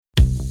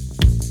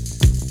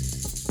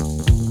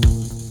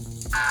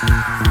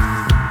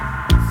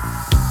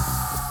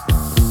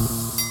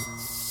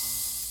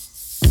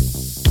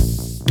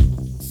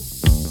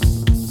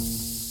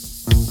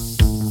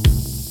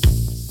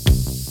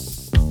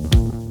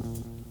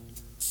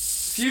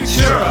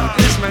Futura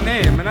is my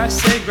name, and I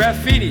say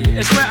graffiti.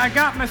 It's where I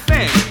got my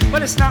fame,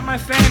 but it's not my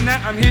fame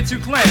that I'm here to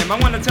claim. I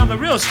want to tell the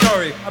real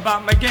story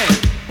about my game.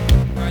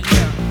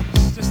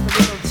 It's just a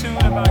little tune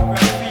about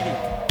graffiti.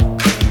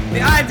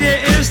 The idea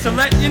is to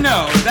let you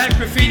know that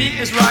graffiti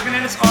is rocking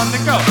and it's on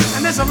the go.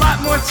 And there's a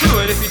lot more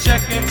to it if you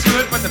check into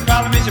it, but the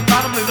problem is you're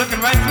probably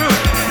looking right through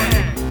it.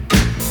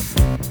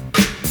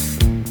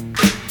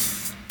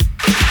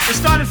 It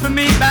started for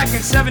me back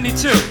in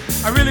 '72.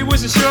 I really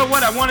wasn't sure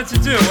what I wanted to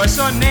do. I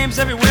saw names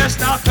everywhere,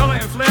 style, color,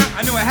 and flair.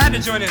 I knew I had to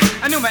join in.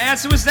 I knew my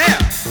answer was there.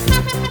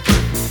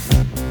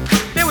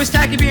 There was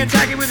Tacky being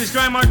tacky with his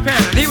dry mark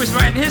pen, and he was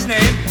writing his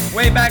name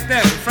way back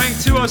then. Frank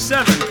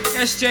 207,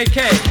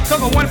 SJK,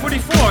 Coco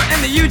 144,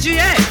 and the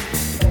UGA.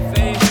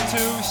 Phase 2,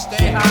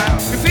 stay high.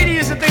 Graffiti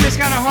is a thing that's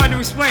kind of hard to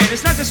explain.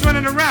 It's not just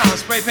running around,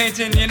 spray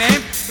painting your name.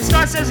 It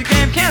starts as a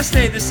game, can't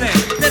stay the same.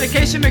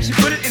 Dedication makes you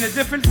put it in a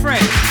different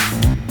frame.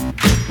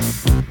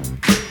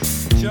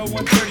 Joe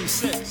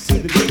 136.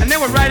 And there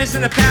were writers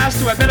in the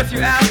past who I bet if you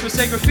asked would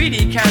say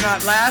graffiti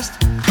cannot last.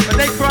 But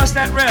they crossed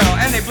that rail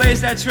and they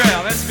blazed that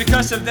trail. It's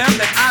because of them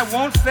that I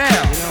won't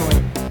fail.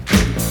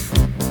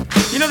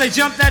 You know they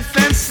jumped that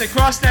fence, they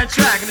crossed that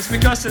track, and it's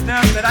because of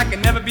them that I can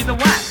never be the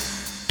whack.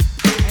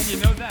 And you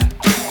know that.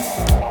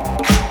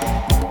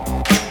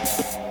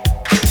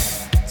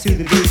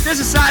 There's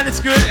a side that's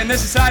good and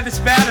there's a side that's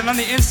bad, and on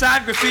the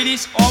inside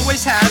graffiti's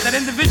always had that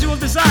individual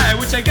desire,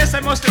 which I guess I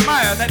most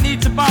admire, that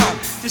need to bomb,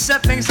 to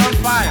set things on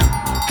fire.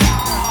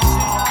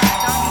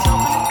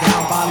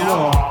 Down by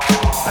law.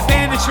 I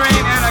painted a train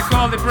and I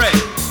called it break.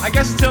 I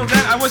guess until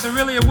then I wasn't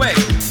really awake.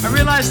 I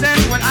realized then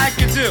what I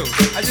could do.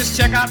 I just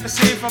check out the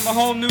scene from a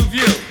whole new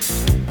view.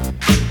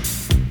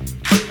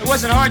 It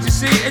wasn't hard to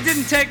see, it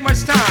didn't take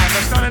much time.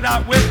 I started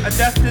out with a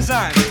death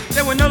design.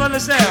 There were no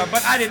letters there,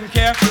 but I didn't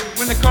care.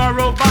 When the car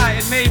rolled by,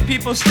 it made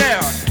people stare.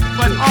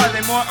 But are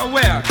they more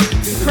aware?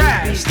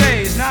 Crash,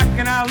 stays,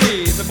 knocking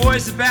Ali. The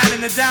boys are bad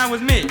and they're down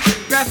with me.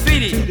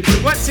 Graffiti,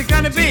 what's it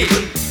gonna be?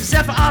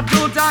 Zephyr,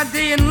 Abdul,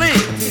 Dundee, and Lee.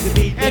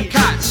 Ed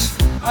Koch,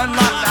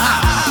 unlock the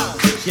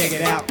house. Check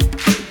it out.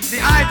 The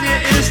idea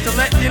is to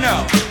let you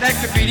know that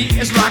graffiti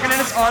is rocking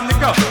and it's on the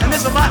go. And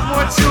there's a lot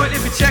more to it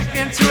if you check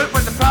into it,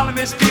 but the problem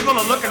is people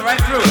are looking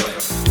right through it.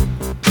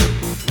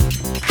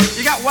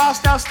 You got Wild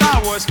Style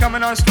Star Wars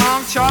coming on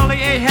strong, Charlie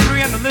A.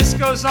 Henry and the list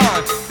goes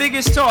on.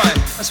 Biggest toy,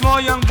 a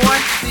small young boy,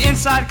 the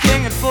inside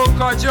king and full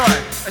car joy.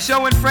 A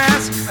show in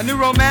France, a new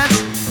romance,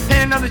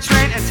 pay another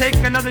train and take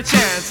another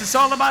chance. It's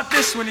all about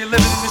this when you're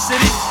living in the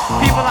city.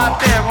 People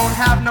out there won't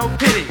have no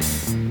pity.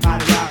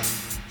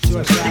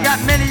 You got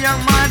many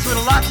young minds with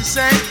a lot to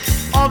say.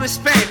 All this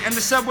paint and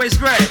the subway's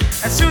gray,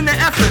 and soon their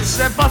efforts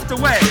they're buffed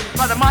away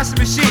by the monster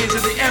machines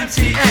of the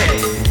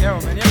MTA.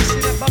 Yo, man, you ever see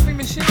that buffing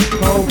machine?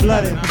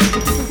 Cold-blooded.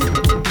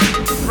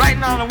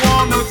 Writing on the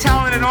wall, no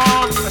talent at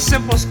all. A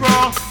simple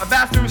scroll, a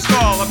bathroom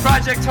stall, a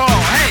project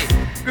hall. Hey,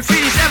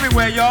 graffiti's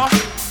everywhere, y'all.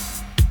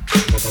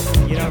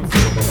 You don't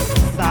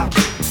stop.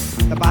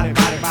 The body,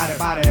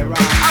 rock.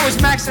 I was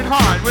maxing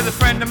hard with a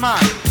friend of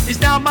mine. He's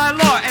down by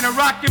law and a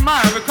rock your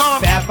mind. We call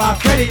him Bad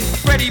Bob Freddy.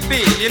 Freddie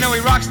B. You know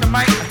he rocks the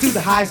mic To the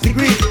highest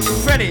degree.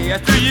 Freddie, I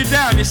threw you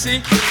down, you see.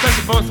 Cause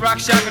we both rock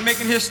shop and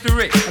making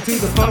history. To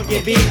the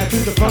funky beat. To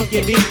the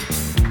funky beat.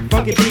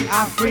 Funky beat,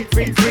 I freak.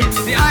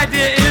 The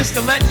idea is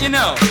to let you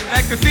know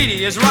that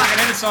graffiti is rocking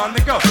and it's on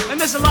the go. And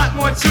there's a lot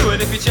more to it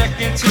if you check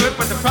into it,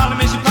 but the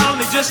problem is you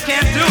probably just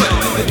can't do it.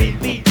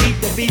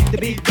 The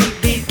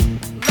beat.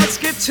 Let's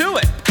get to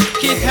it.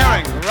 Keith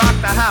Haring, rock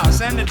the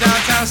house, and the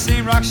downtown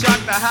scene, rock shock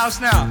the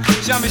house now.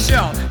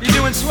 Jean-Michel, you're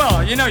doing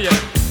swell. You know you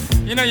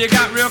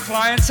got real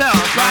clientele.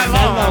 Try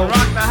long,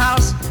 rock the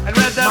house, and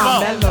Red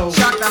Devil,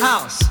 shock the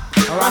house.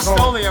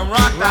 Rust-Oleum,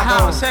 rock the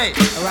house. Hey,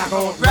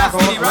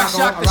 graffiti, rock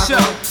shock the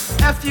show.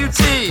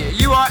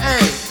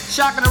 F-U-T-U-R-A,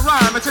 shocking the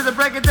rhyme until the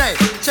break of day.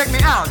 Check me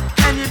out,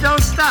 and you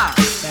don't stop.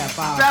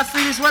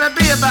 Graffiti's what it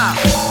be about.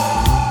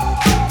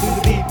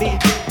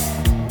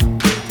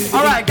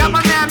 All right, got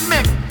my man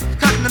Mick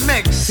cutting the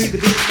mix. To the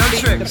beat, no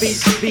tricks.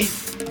 The beat.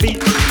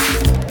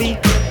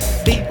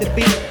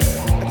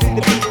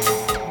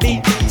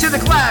 To the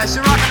Clash,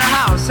 you're rocking the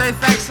house. Say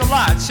thanks a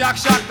lot. Shock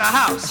the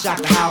house. Shock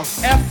the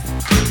house.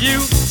 F-U-T-U-R-A.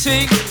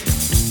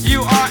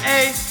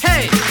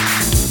 Hey.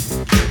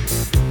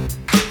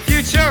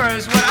 Futura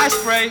is what I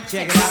spray.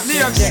 Check it out. New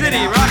York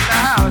City, rock the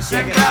house.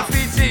 And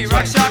graffiti,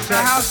 rock shock the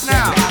house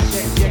now.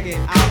 Check it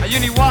out. A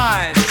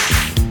uni-wide,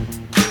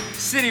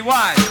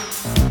 city-wide.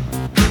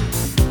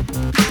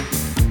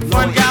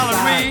 Fun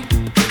gallery,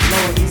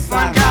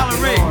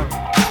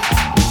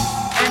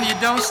 and you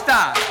don't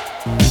stop.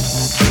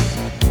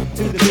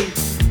 To the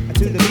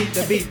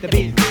beat.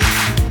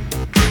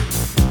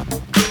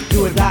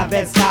 Do a die,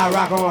 best style,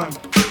 rock on.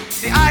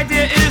 The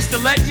idea is to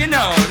let you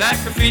know that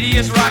graffiti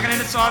is rocking and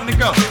it's on the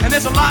go. And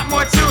there's a lot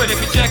more to it if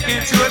you check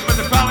into it, but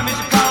the problem is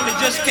you probably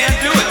just can't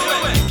do it.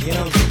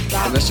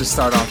 Let's just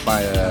start off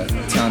by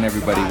telling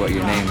everybody what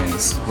your name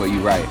is, what you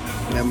write.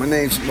 Yeah, my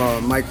name's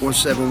Mike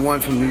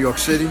 171 from New York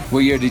City. What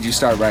year did you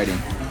start writing?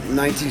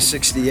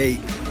 1968,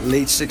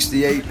 late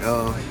 68.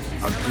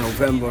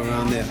 November,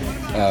 around there.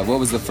 What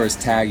was the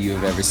first tag you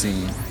have ever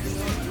seen?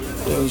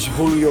 It was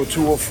Julio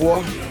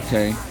 204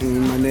 Okay.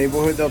 in my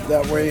neighborhood up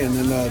that way, and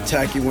then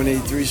Tacky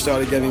 183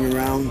 started getting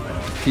around.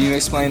 Can you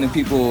explain to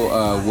people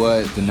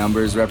what the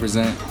numbers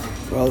represent?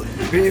 Well,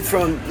 being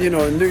from,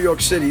 in New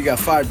York City, you got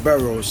 5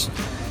 boroughs,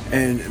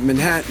 and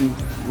Manhattan,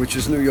 which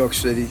is New York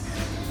City,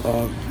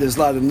 there's a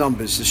lot of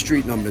numbers, the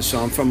street numbers. So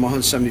I'm from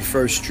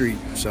 171st Street,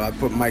 so I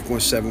put Mike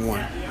 171.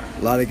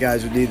 A lot of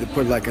guys would either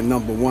put like a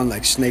number 1,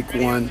 like Snake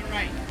 1,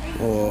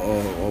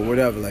 or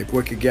whatever, like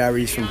Wicked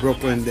Gary's from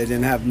Brooklyn. They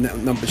didn't have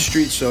numbered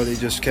streets, so they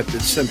just kept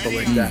it simple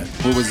like that.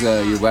 What was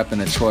your weapon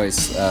of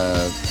choice?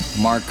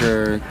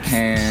 Marker,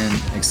 can,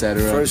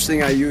 etc.? First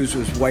thing I used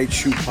was white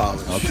shoe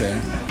polish. Okay.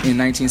 In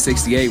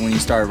 1968, when you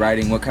started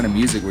writing, what kind of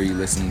music were you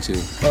listening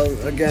to?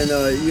 Well, again,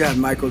 you had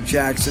Michael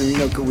Jackson,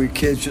 cause we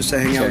kids just to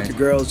hang out with the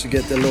girls to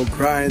get their little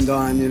grind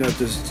on,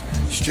 just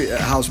street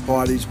house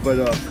parties. But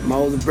my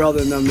older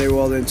brother and them, they were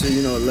all into,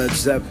 Led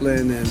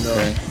Zeppelin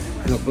and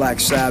Black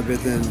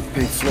Sabbath and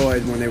Pink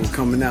Floyd when they were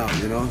coming out,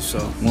 so.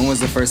 When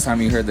was the first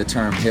time you heard the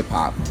term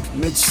hip-hop?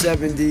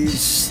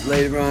 Mid-70s,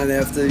 later on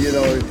after,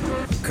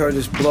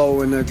 Curtis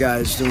Blow and the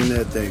guys doing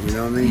their thing, you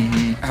know what I mean?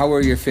 Mm-hmm. How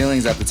were your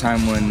feelings at the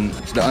time when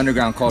the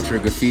underground culture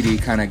of graffiti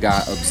kind of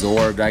got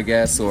absorbed, I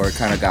guess, or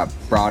kind of got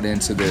brought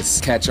into this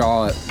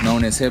catch-all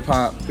known as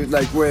hip-hop?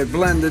 Like where it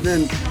blended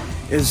in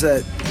is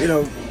that,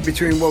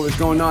 between what was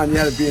going on, you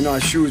had to be in our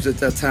shoes at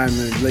that time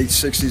in the late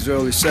 60s,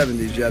 early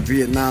 70s. You had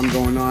Vietnam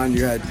going on,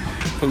 you had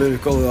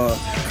political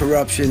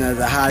corruption at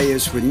the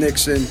highest with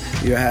Nixon,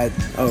 you had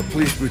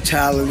police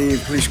brutality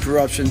and police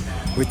corruption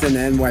within the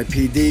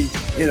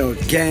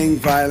NYPD. Gang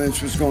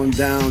violence was going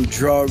down,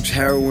 drugs,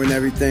 heroin,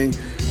 everything,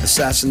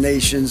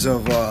 assassinations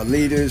of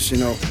leaders,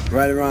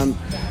 right around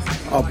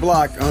our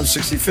block on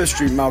 65th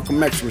Street,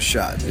 Malcolm X was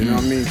shot,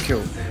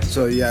 killed.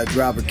 So you had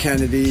Robert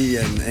Kennedy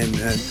and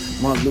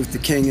Martin Luther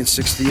King in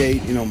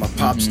 68. My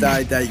pops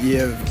died that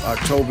year,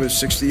 October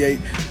 68.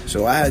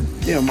 So I had,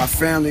 my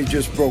family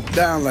just broke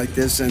down like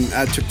this, and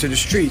I took to the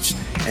streets.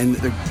 And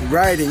the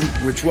writing,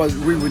 which was,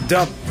 we would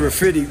dub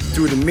graffiti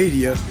through the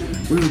media,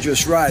 we were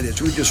just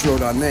writers. We just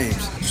wrote our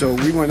names. So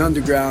we went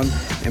underground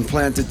and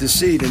planted the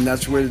seed, and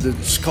that's where the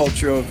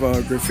culture of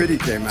graffiti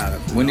came out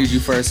of. When did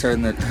you first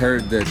heard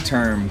the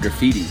term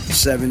graffiti?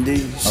 70, Okay,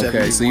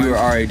 71. so you were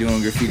already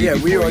doing graffiti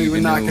before we already you were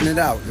even knocking knew it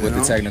out. what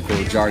the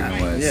technical jargon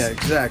was. Yeah,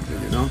 exactly,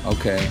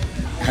 Okay.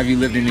 Have you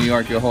lived in New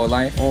York your whole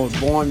life? Oh,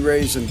 born,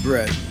 raised, and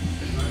bred.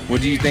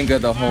 What do you think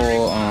of the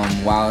whole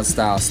Wild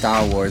Style,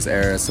 Style Wars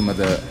era, some of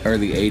the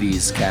early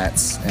 80s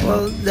cats?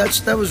 Well,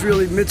 that was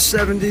really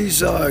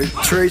mid-70s.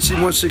 Tracy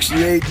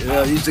 168,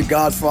 he's the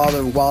godfather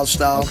of Wild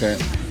Style. Okay.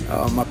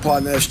 My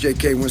partner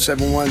SJK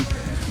 171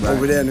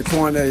 over there in the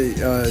corner,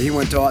 he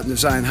went to Art and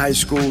Design High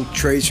School.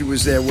 Tracy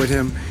was there with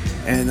him,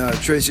 and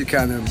Tracy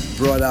kind of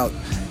brought out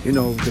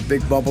the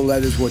big bubble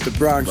letters, what the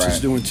Bronx is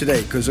doing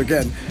today. Because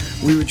again,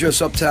 we were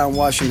just uptown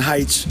Washington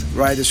Heights,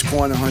 Writers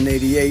Corner,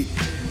 188,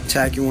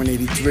 Tacky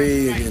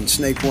 183, and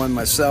Snake 1,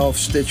 myself,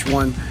 Stitch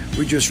 1.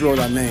 We just wrote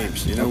our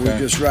names, we were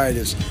just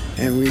writers.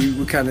 And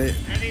we kind of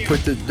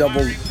put the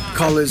double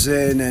colors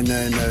in, and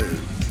then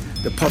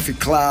the puffy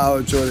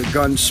clouds or the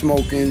gun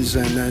smokings,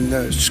 and then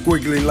the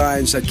squiggly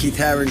lines that Keith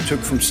Haring took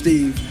from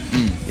Steve.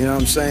 You know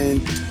what I'm saying?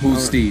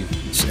 Who's Steve?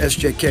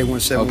 SJK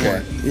 171.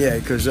 Okay. Yeah,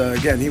 because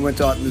again, he went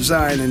to Art and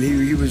Design, and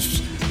he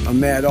was a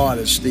mad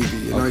artist,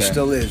 Stevie. He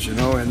still is.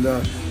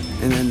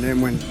 And then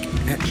when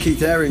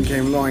Keith Haring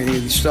came along,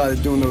 he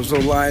started doing those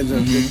little lines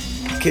and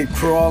keep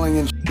crawling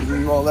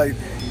and all that.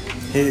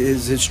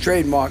 His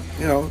trademark,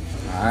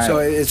 Right. So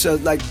it's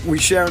like we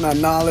sharing our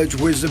knowledge,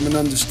 wisdom, and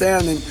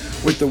understanding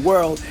with the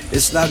world.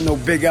 It's not no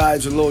big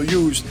eyes or little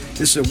U's.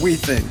 It's a we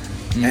thing.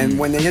 And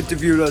when they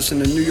interviewed us in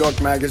the New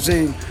York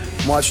Magazine,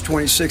 March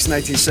 26,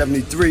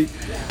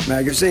 1973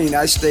 magazine,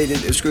 I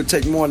stated it's going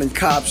to take more than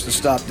cops to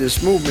stop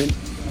this movement.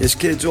 There's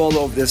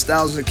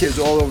thousands of kids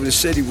all over the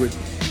city with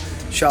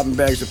shopping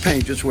bags of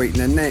paint just waiting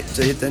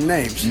to hit their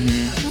names.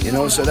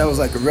 So that was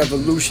like a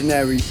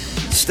revolutionary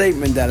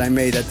statement that I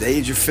made at the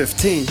age of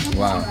 15.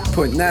 Wow.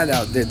 Putting that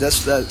out there.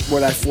 That's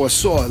what I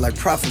foresaw, like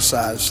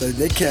prophesied. Said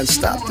they can't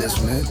stop this,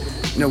 man.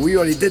 We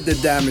already did the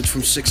damage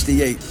from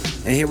 68.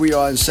 And here we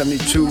are in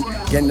 72,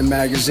 getting the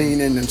magazine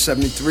in. In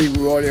 73,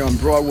 we were already on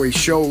Broadway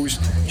shows,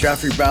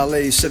 Joffrey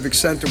Ballet, Civic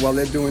Center, while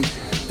they're doing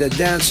their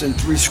dancing.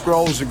 3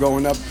 scrolls are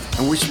going up,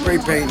 and we spray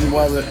painting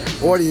while the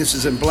audience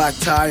is in black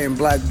tie and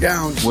black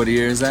gowns. What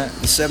year is that?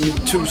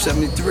 72,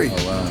 73.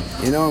 Oh, wow.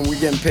 And we're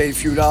getting paid a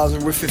few dollars,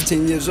 and we're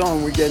 15 years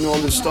old, we're getting all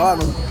this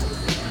stardom,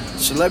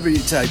 celebrity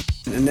type.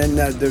 And then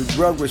the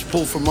rug was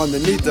pulled from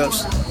underneath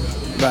us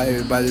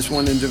by this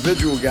one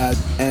individual guy,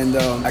 and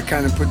I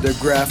kind of put the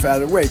graph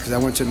out of the way because I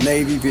went to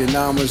Navy,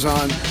 Vietnam was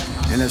on,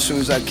 and as soon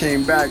as I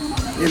came back,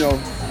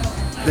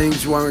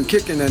 things weren't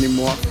kicking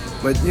anymore.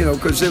 But,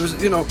 because there was,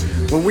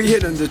 when we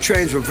hit them, the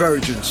trains were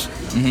virgins.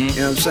 You know what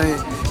I'm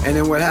saying? And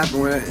then what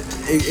happened, when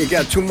it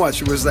got too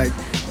much, it was like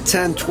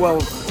 10,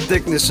 12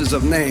 thicknesses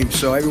of names,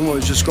 so everyone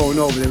was just going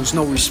over. There was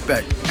no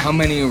respect. How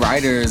many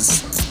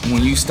writers,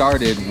 when you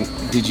started,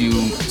 did you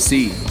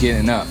see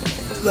getting up?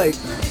 Like,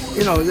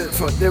 you know,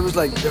 there was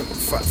like the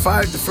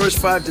first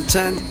 5 to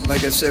 10,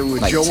 like I said,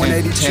 with like Joe 10,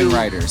 182. 10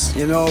 writers.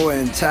 You know,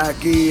 and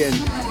Tacky and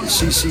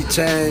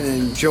CC10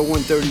 and Joe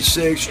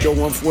 136, Joe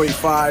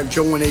 145,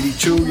 Joe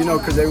 182, you know,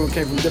 because everyone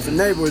came from different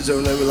neighborhoods,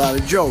 so there were a lot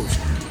of Joes.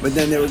 But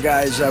then there were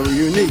guys that were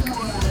unique,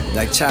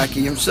 like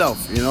Tacky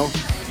himself, you know,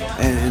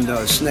 and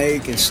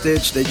Snake and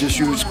Stitch, they just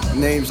used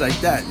names like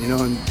that, you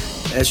know, and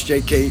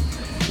SJK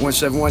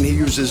 171, he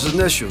used his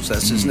initials,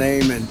 that's his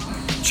name, and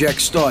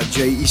Jack Star,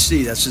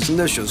 J-E-C, that's his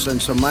initials,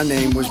 and so my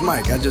name was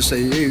Mike. I just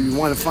say, hey, you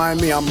want to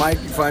find me, I'm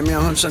Mike, you find me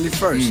on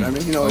 171st. I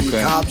mean, you know, you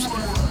cops,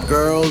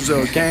 girls,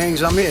 or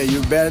gangs, I'm here. You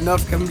bad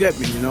enough, come get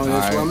me, you know,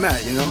 that's where I'm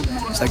at, you know.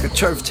 It's like a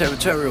turf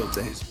territorial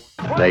thing.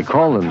 They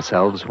call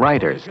themselves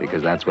writers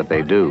because that's what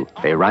they do.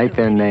 They write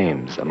their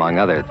names, among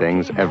other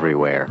things,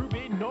 everywhere.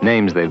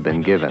 Names they've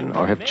been given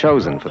or have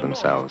chosen for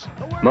themselves.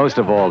 Most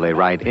of all, they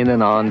write in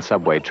and on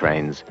subway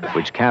trains,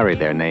 which carry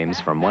their names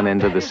from one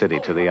end of the city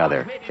to the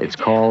other. It's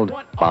called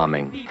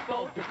bombing.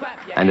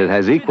 And it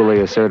has equally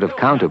assertive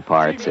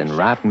counterparts in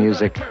rap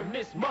music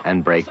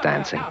and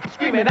breakdancing.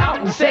 Scream it out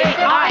and say,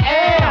 I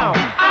am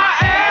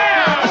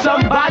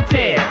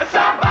somebody.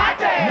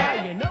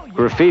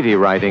 Graffiti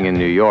writing in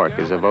New York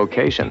is a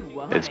vocation.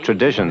 Its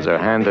traditions are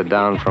handed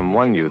down from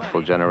one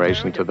youthful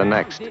generation to the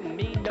next.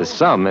 To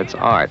some, it's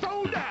art.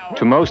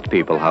 To most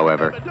people,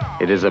 however,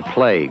 it is a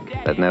plague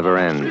that never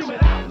ends.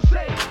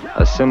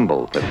 A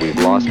symbol that we've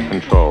lost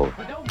control.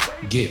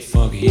 Get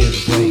funky in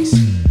the place.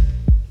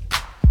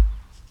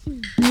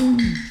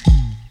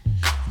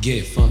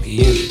 Get funky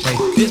in the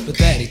place. This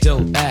pathetic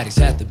dope addicts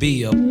have to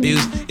be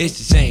abused. It's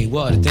a shame,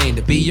 what a thing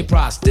to be a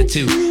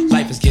prostitute.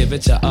 Life is given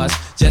to us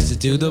just to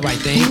do the right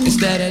thing.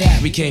 Instead of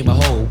that, we came a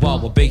whole wall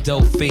with big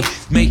dope fiend.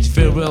 Makes you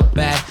feel real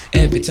bad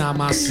every time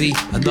I see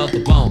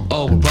another bum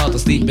or a brother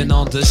sleeping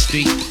on the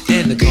street.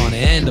 In the corner,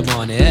 in the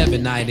morning, every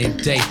night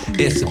and day.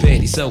 It's a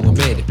pity, so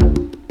admit it.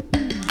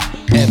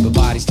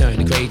 Everybody's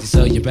turning crazy,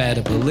 so you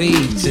better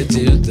believe to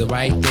do the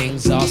right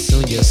things, or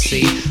soon you'll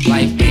see.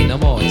 Life ain't no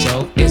more a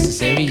joke, it's a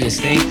serious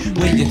thing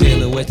when you're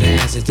dealing with the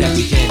answers that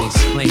you can't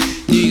explain.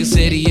 New York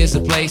City is a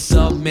place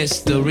of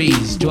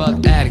mysteries.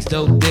 Drug addicts,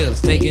 dope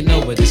dealers taking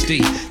over the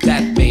street.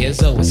 That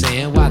payers always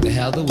saying, why the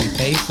hell do we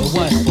pay for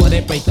what? Well,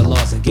 they break the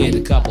laws and get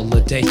a couple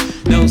of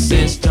days. No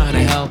sense trying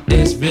to help,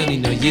 there's really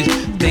no use.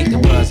 Think the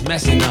world's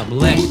messing up,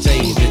 let me tell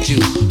you the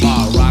truth.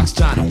 All rocks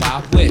trying to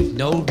pop with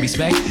no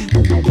respect,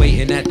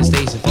 waiting at the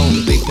station for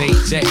the big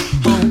paycheck.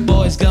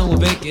 Homeboys going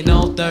vacant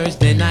on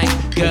Thursday night.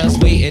 Girls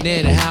waiting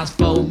in the house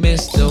for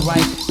Mr.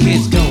 Right.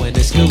 Kids going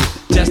to school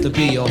just to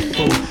be a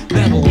fool.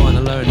 Never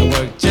wanna learn to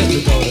work just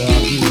to go to our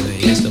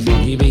view. It's the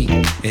funky beat,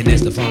 and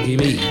it's the funky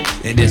beat,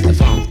 and it's the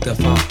funk,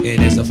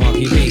 and it's the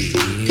funky beat.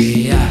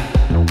 Yeah.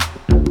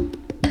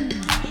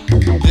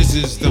 This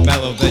is the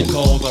mellow they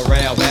call the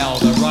rail bell.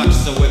 The rocks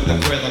so with the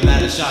rhythm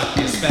that a shock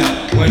can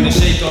spell. When the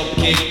shake up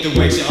kick that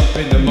wakes you up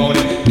in the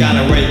morning,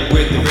 gotta rake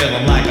with the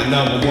rhythm like a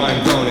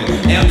 #1 groaning.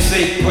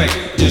 MC quick,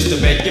 just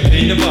to make your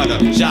peanut butter.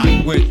 Shot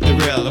with the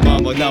rhythm,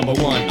 I'm a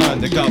 #1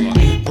 undercover.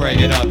 Break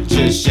it up,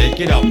 just shake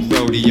it up,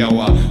 rodeo.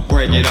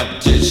 Break it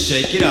up, just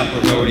shake it up,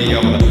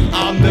 rodeo.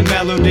 I'm the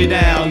melody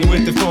down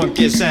with the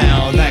funky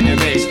sound that can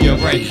make you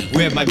break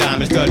with my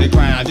diamond-studded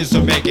crown, just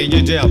to making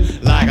you jump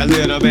like a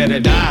little bit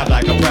of dive,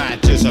 like a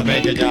brat, just to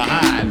making you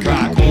high.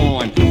 Rock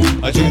on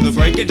to the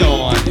break of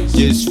dawn,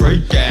 just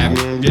freak out,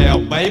 yeah,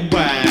 baby,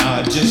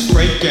 just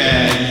freak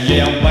out,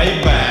 yeah,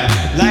 baby.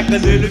 Like a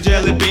little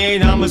jelly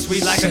bean, I'm a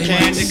sweet like a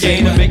candy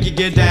cane to make you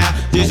get down.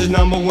 This is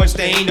 #1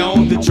 stain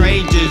on the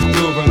train, just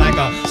moving like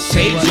a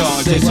stage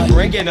jaw, just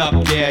bring it up,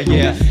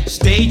 yeah,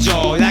 stage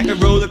jaw, like a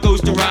roller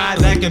coaster ride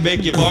that can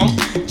make you bump.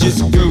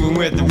 Just grooving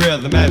with the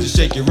rhythm as you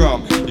shake your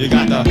rump. You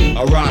got the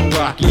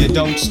rock, you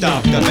don't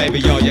stop. The baby,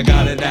 yo, you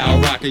got it now,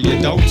 rock, you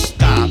don't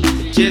stop.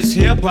 Just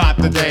hip hop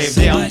today,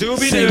 yeah,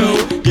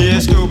 doobie-doo, yeah,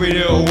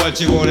 Scooby-Doo, what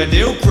you wanna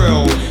do,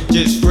 crew?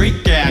 Just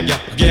freak out,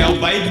 yeah,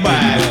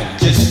 baby,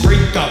 just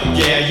freak up,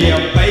 yeah,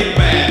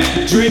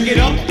 baby. Drink it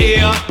up,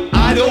 yeah,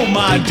 I don't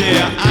mind,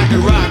 dear. I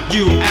can rock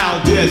you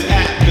out this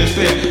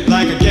atmosphere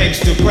like a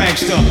gangster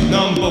prankster.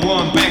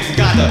 #1 banks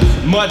got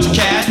the much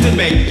cash to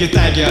make you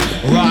think you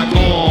rock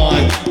on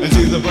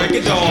until the break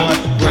of dawn,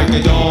 break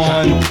of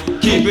dawn.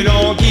 Keep it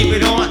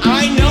on,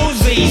 I know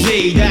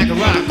ZZ that can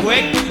rock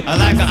quick. I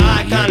like an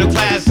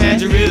iconoclast,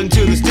 pass your rhythm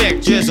to the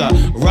stick. Just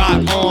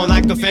rock on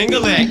like a finger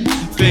lick.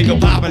 Finger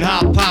popping,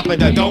 hop popping,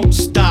 don't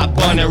stop.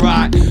 Bunny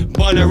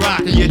rock,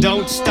 and you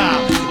don't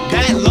stop.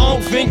 That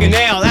long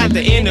fingernail at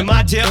the end of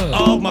my tip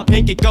of my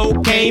pinky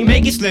cocaine,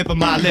 make it slip on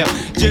my lip.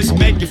 Just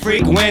make you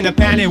freak when the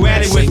panty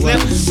wetty with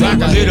lip.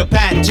 Rock a little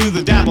pat to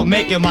the dapple,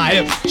 making my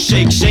hip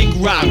shake,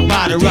 rock,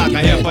 body rock a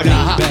hip and a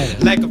hop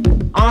like a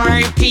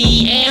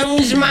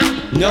RPMs. My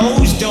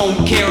nose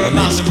don't care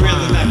about the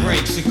rhythm that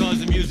breaks because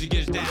the music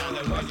is down.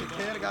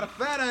 I got a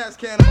fat ass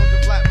can on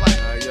the flat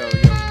black. Yo,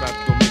 about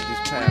to go make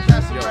this pass.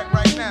 Pass it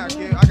right now,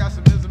 kid. I got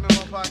some business in my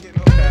pocket.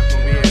 Pass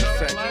when we in the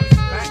section.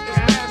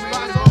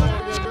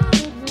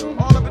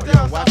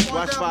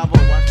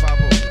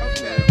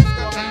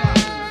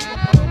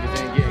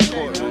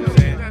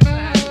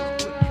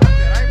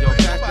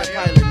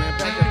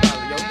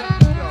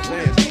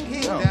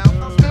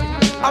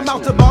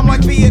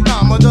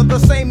 under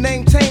the same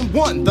name, Tame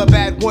One, the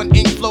bad one,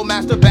 ink flow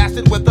master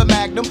bastard with a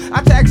magnum.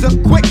 I tags up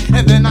quick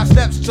and then I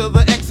steps to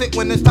the exit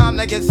when it's time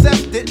to get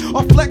sefted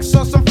or flex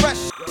on some fresh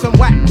some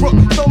whack crook.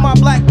 So my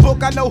black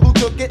book, I know who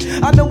took it.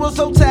 I know it's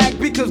so tagged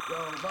because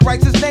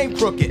writes his name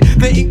crooked.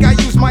 The ink I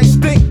use might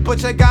stink,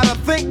 but you gotta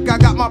think I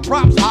got my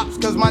props hops,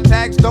 cause my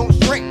tags don't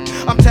shrink.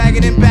 I'm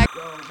tagging in back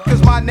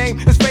cause my name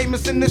is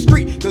famous in the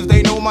street, cause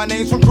they know my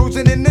name's from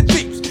cruising in the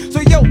Jeeps. So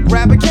yo,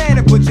 grab a can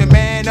and put your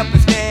man up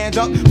and stand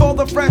up for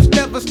the fresh,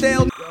 never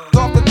stale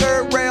off the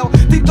third rail.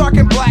 Deep dark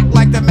and black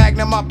like the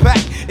magnum I pack.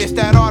 It's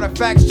that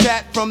artifacts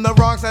chat from the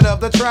wrong side of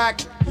the track.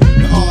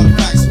 The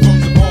artifacts from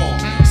the wrong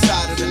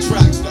side of the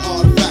tracks. The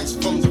artifacts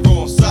from the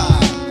wrong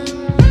side.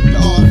 The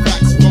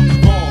artifacts from the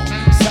wrong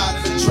side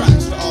of the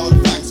tracks. The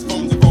artifacts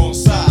from the wrong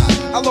side.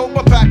 I load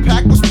my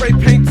backpack with spray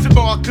paints and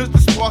markers to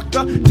spark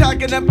the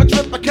tagging up a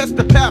trip. I catch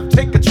the path,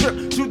 take a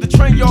trip to the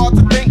train yard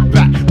to think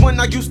back when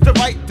I used to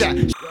write that.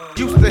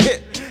 Used to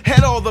hit.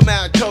 Had all the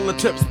mad color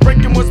tips.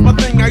 Breaking was my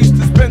thing, I used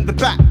to spin the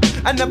back.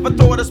 I never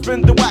thought I'd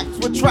spin the wax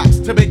with tracks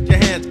to make your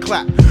hands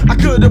clap. I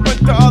could've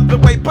went the other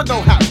way, but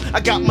no how.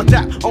 I got my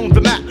dap on the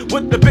map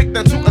with the big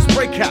down to a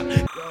spray cap.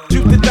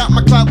 Used to doubt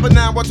my clout, but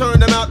now I turn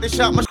them out. They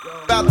shout my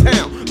about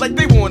town like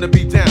they wanna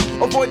be down.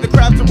 Avoid the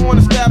crowds that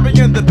wanna stab me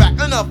in the back.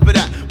 Enough of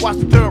that. Watch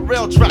the third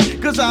rail track,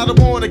 cause I don't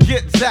wanna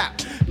get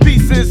zapped.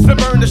 Pieces to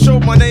burn to show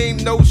my name,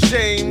 no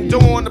shame.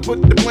 Don't wanna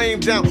put the blame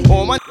down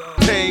on my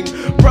name.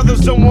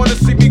 Brothers don't wanna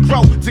see me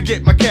grow to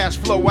get my cash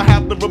flow. I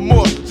have the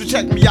remorse, so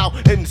check me out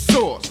in the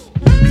source.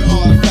 The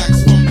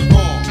artifacts from the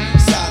wrong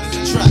side of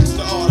the tracks.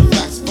 The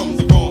artifacts from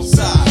the wrong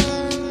side.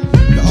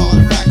 The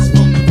artifacts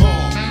from the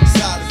wrong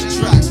side of the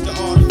tracks. The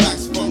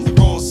artifacts from the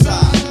wrong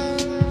side.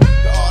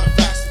 The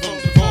artifacts from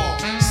the wrong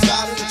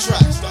side of the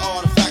tracks. The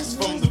artifacts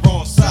from the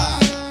wrong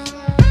side.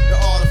 The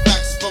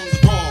artifacts from the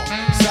wrong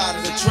side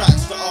of the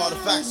tracks. The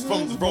artifacts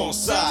from the wrong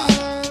side.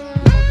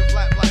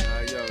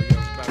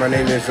 My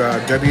name is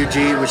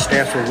WG, which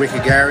stands for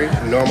Wicked Gary.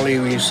 Normally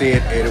when you see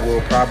it, it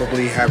will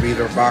probably have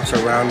either a box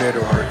around it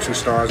or 2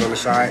 stars on the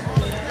side.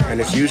 And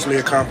it's usually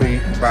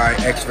accompanied by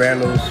X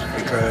Vandals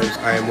because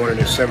I am one of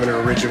the 7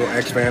 original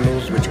X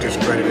Vandals, which gets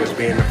credited as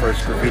being the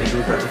first graffiti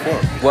group that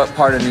performed. What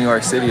part of New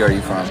York City are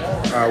you from?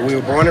 We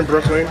were born in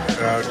Brooklyn.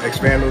 X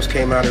Vandals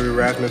came out of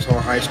Erasmus Hall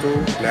High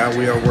School. Now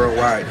we are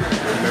worldwide.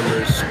 We're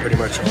members pretty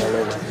much all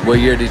over. What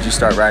year did you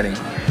start writing?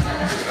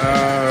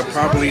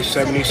 Probably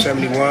 70,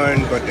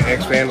 71, but the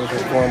X Vandals were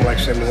formed like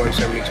 71,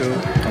 72.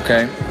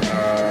 Okay.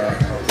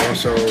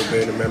 Also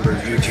been a member of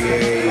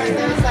UGA and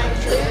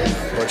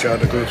a bunch of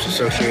other groups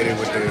associated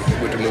with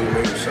the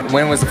movement. So.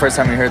 When was the first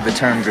time you heard the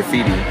term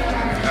graffiti?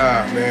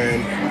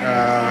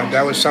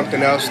 That was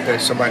something else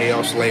that somebody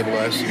else labeled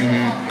us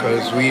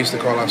because we used to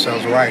call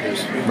ourselves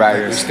writers. Writers.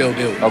 Like we still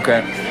do.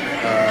 Okay.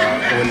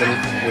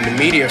 When the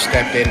media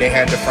stepped in, they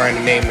had to find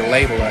a name to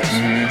label us.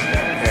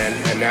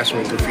 And that's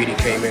when graffiti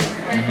came in.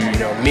 You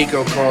know,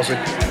 Miko calls it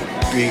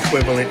the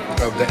equivalent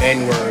of the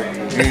N-word.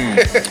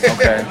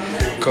 Okay.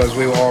 Because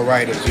we were all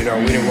writers, you know.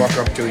 We didn't walk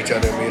up to each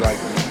other and be like,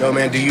 yo,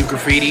 man, do you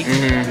graffiti?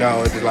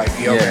 No, it's like,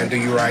 yo, man, do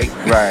you write?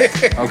 Right,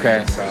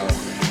 okay. So,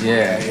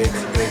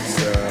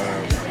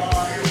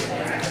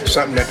 it's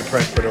something that the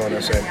press put on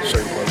us at a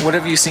certain point. What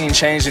have you seen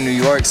change in New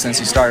York since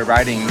you started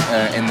writing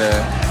in the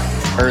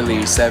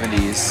early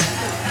 70s?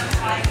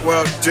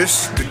 Well,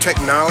 just the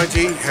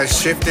technology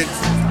has shifted.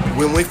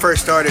 When we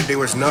first started, there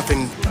was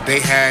nothing they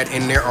had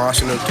in their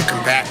arsenal to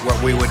combat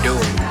what we were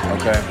doing.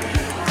 Okay.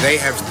 They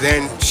have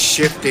then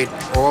shifted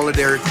all of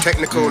their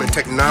technical and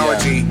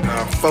technology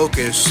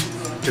focus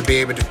to be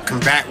able to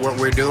combat what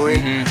we're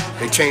doing.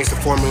 They changed the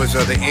formulas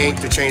of the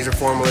ink, they changed the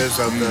formulas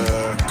of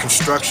the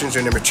constructions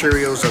and the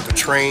materials of the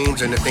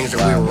trains and the things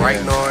that we were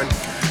writing on.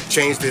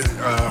 Changed the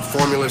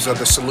formulas of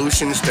the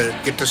solutions to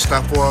get the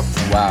stuff off.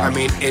 Wow. I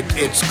mean,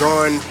 it's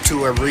gone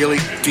to a really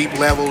deep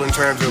level in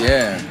terms of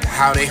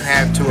how they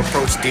have to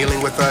approach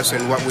dealing with us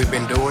and what we've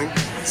been doing.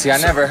 See, I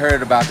never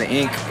heard about the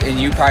ink, and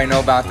you probably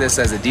know about this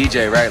as a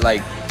DJ, right?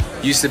 Like,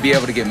 you used to be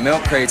able to get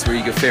milk crates where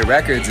you could fit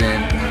records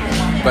in,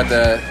 but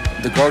the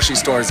grocery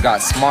stores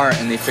got smart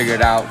and they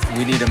figured out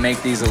we need to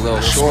make these a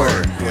little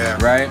shorter,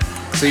 right?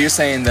 So you're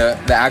saying the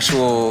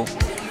actual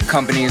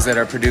companies that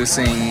are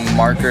producing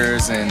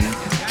markers and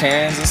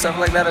cans and stuff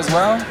like that as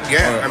well?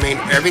 Yeah, I mean,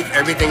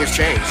 everything has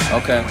changed.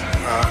 Okay.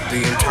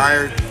 The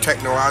entire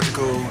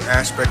technological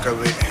aspect of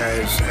it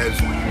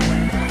has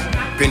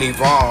been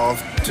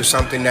evolved to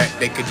something that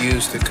they could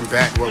use to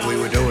combat what we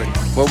were doing.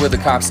 What would the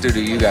cops do to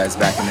you guys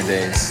back in the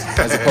days,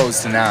 as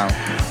opposed to now?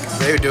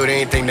 They would do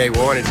anything they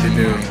wanted to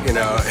do. You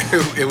know,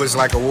 it was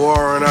like a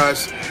war on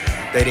us.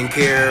 They didn't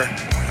care.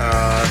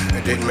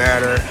 It didn't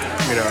matter.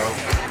 You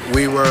know,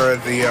 we were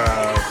the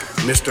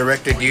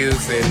misdirected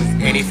youth,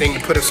 and anything to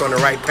put us on the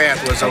right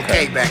path was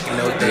okay back in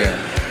those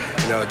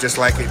days. You know, just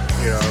like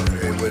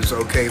it was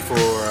okay for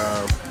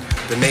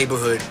the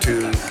neighborhood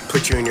to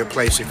put you in your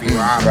place if you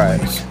were out of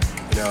place.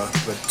 You know,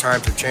 but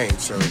times have changed,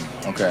 so.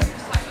 Okay.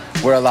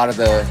 Were a lot of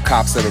the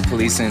cops that were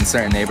policing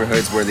certain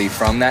neighborhoods, were they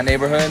from that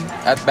neighborhood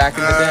back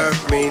in the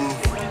day?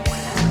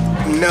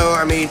 No,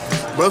 I mean,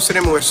 most of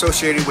them were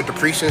associated with the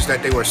precincts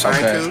that they were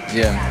assigned to.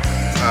 Yeah.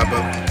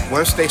 But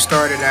once they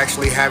started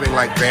actually having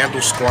like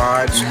vandal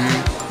squads,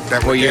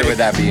 that what year would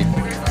that be?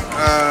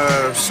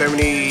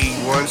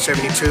 71,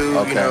 72.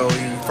 Okay. You know,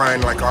 you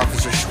find like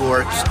Officer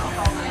Schwartz,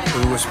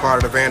 who was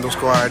part of the vandal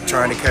squad,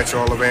 trying to catch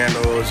all the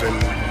vandals and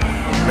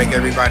make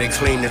everybody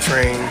clean the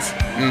trains.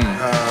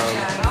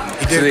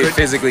 So they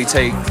physically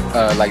take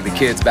like the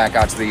kids back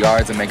out to the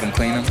yards and make them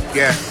clean them?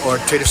 Yeah, or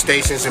to the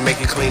stations and make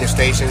you clean the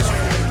stations.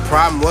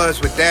 Problem was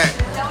with that,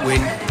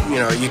 when you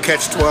know you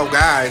catch 12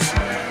 guys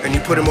and you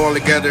put them all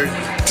together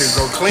to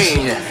go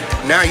clean,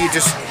 now you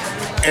just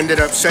ended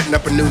up setting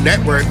up a new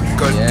network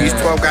because these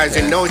 12 guys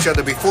didn't know each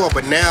other before,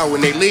 but now when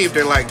they leave,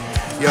 they're like,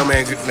 yo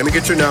man, let me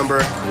get your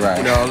number,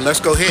 you know, let's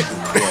go hit.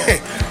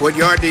 What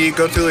yard do you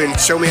go to and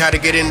show me how to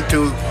get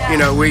into, you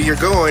know, where you're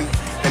going,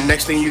 and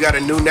next thing you got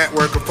a new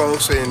network of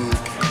folks and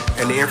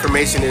the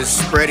information is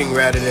spreading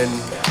rather than,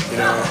 you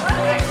know,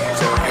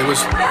 so it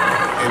was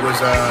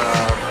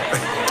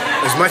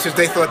as much as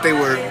they thought they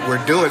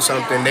were doing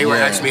something, they were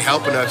actually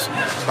helping us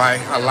by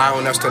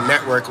allowing us to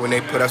network when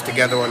they put us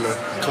together on the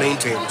clean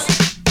teams.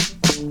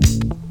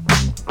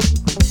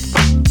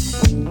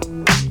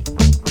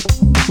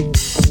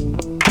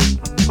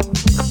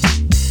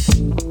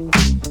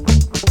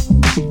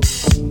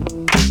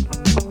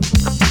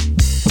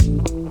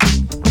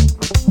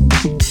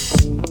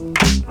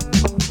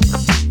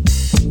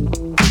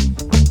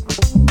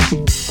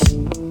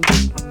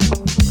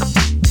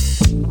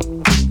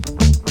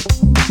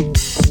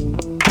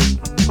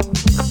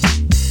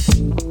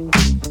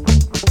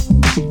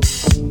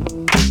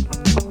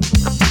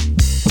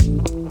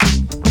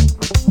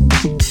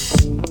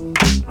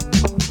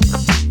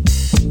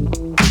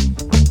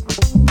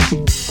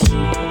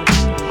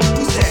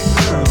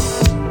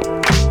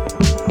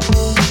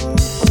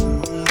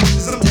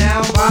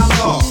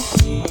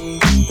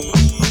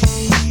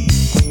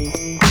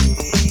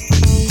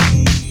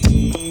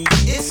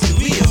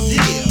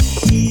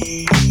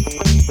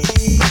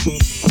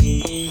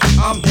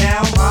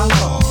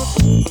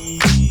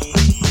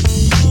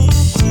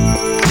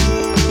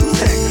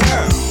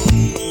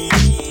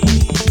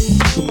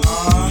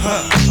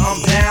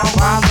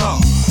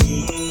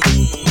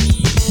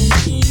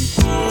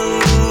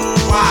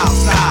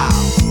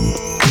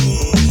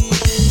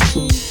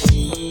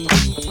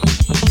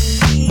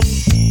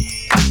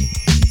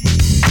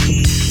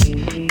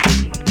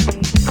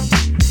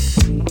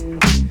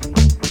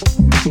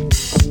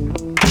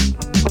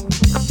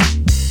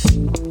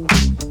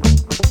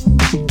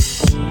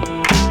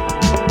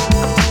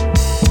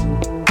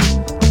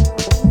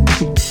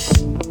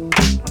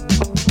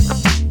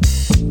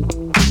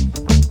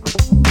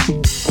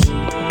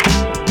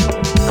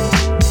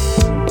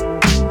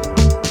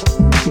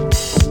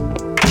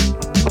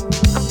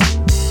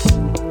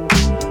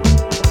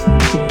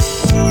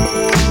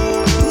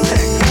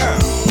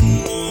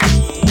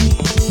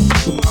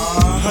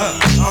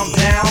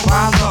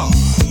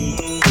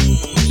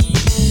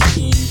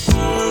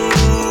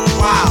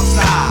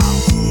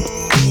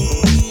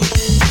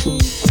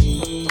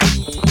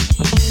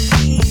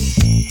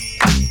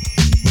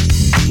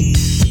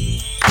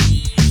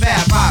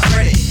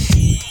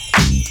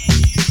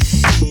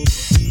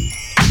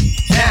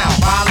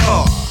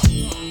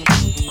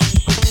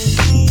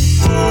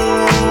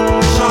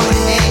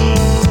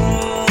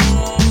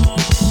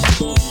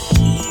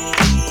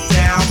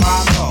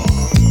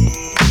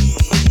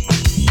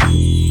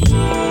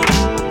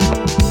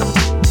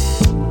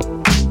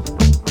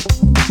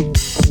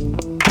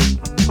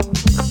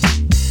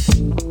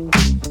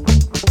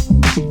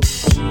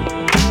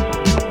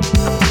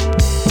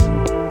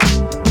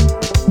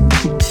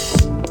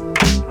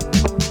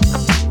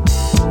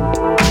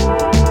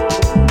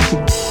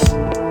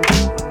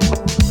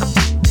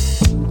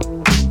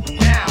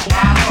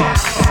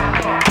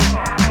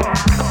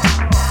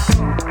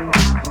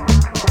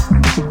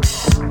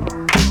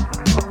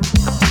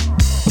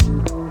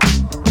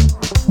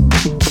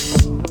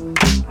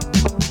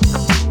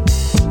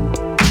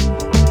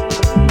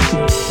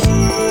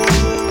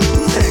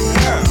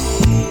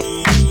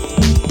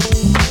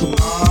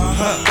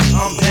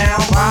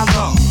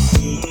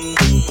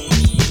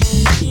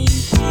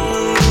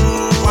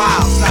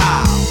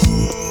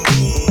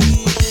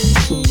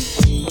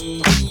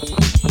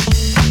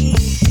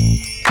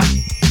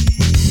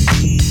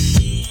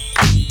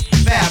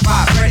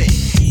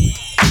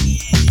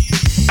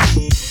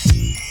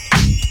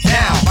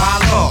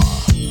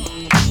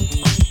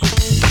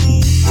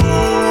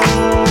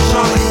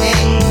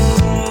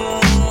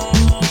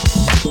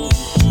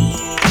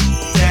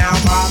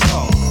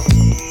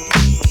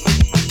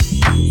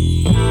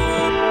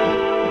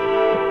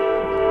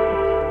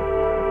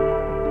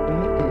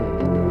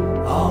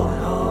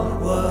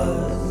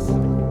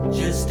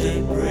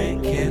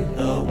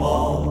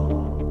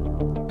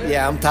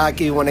 Yeah, I'm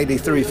Taki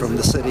 183 from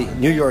the city,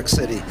 New York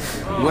City.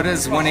 What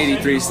does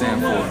 183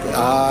 stand for?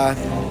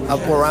 Up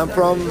where I'm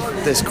from,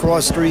 there's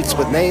cross streets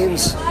with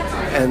names,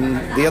 and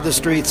the other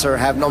streets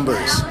have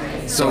numbers.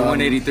 So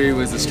 183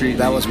 was the street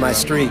that was my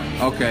street.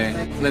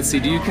 Okay. Let's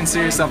see, do you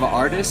consider yourself an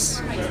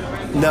artist?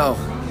 No.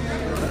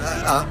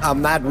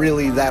 I'm not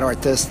really that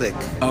artistic.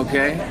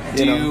 Okay.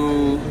 Do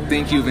you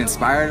think you've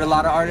inspired a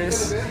lot of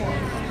artists?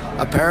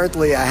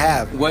 Apparently I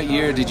have. What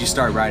year did you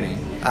start writing?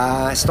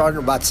 I started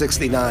about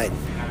 69.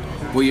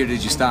 What year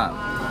did you stop?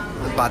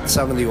 About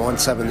 71,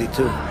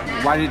 72.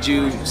 Why did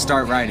you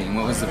start writing?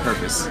 What was the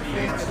purpose?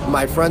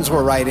 My friends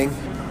were writing,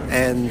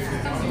 and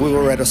we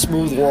were at a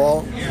smooth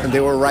wall, and they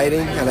were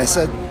writing, and I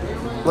said,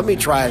 let me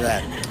try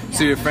that.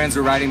 So your friends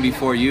were writing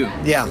before you?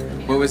 Yeah.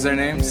 What was their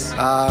names?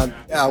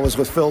 I was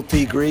with Phil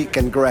T. Greek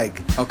and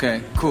Greg.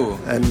 Okay, cool.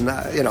 And,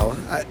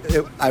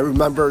 I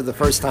remember the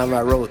first time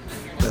I wrote.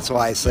 That's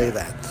why I say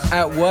that.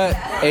 At what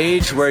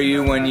age were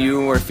you when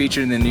you were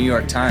featured in the New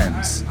York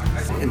Times?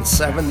 In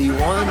 71,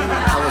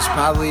 I was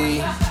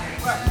probably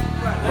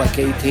like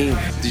 18.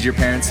 Did your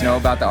parents know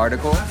about the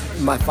article?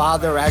 My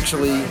father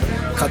actually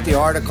cut the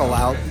article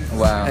out.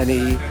 Wow. And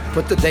he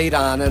put the date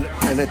on it,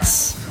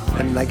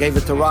 and I gave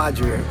it to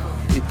Roger.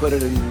 He put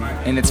it in.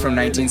 And it's from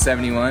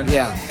 1971?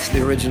 Yeah, it's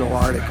the original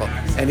article.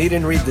 And he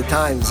didn't read the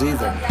Times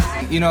either.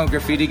 You know,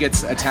 graffiti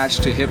gets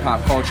attached to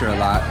hip-hop culture a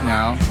lot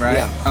now, right?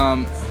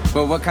 Yeah.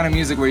 But what kind of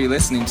music were you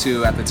listening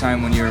to at the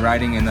time when you were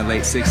writing in the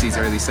late 60s,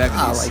 early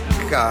 70s?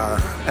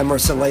 Like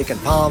Emerson, Lake and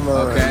Palmer,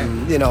 okay.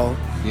 And,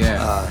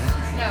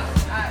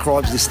 yeah.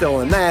 Crosby, Still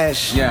and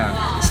Nash,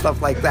 yeah.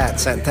 Stuff like that,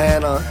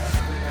 Santana.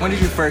 When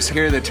did you first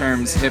hear the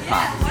terms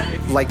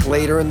hip-hop? Like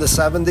later in the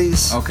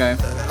 70s. Okay.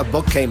 A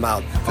book came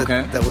out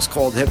that was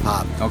called Hip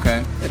Hop.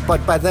 Okay.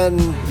 But by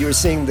then, you were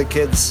seeing the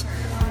kids,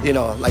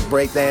 like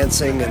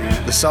breakdancing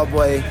and the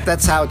subway.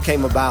 That's how it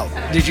came about.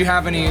 Did you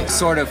have any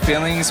sort of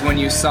feelings when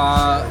you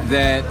saw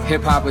that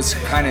hip-hop was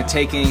kind of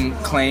taking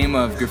claim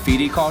of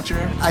graffiti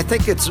culture? I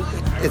think it's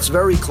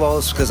very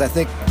close, because I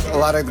think a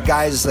lot of the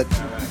guys that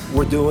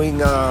were doing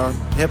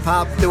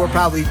hip-hop, they were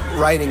probably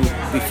writing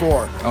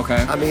before. Okay.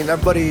 I mean,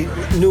 everybody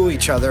knew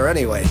each other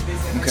anyway.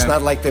 Okay. It's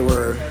not like they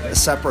were a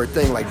separate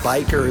thing, like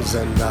bikers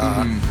and,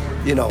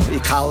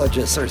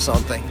 ecologists or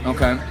something.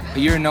 Okay.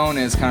 You're known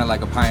as kind of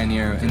like a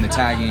pioneer in the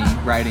tagging,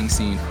 writing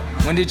scene.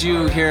 When did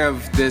you hear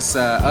of this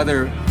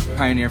other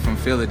pioneer from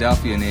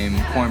Philadelphia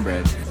named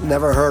Cornbread?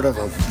 Never heard of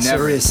him.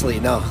 Never? Seriously,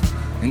 no.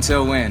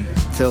 Until when?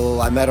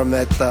 Till I met him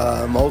at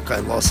Mocha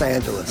in Los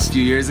Angeles. A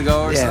few years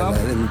ago or so?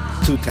 Yeah, in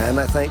 2010,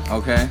 I think.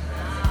 Okay.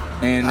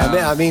 And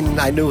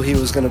I knew he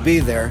was going to be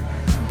there,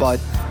 but,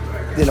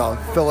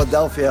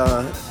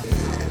 Philadelphia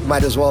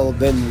might as well have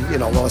been,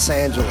 Los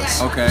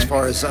Angeles. Okay. As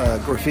far as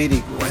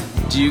graffiti went.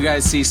 Do you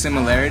guys see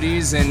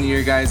similarities in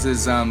your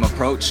guys'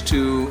 approach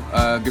to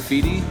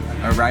graffiti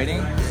or writing?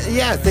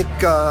 Yeah, I think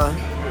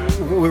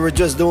we were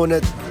just doing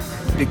it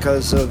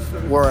because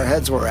of where our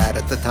heads were at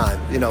the time.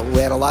 We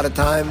had a lot of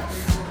time,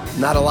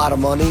 not a lot of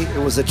money. It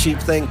was a cheap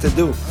thing to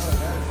do.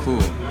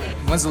 Cool.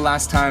 When's the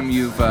last time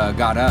you've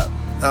got up?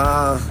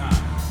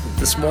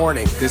 This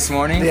morning. This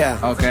morning? Yeah.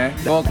 Okay.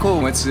 Well, cool.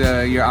 What's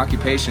your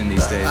occupation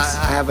these days?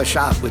 I have a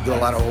shop. We do a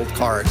lot of old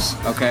cars.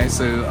 Okay,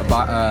 so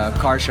a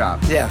car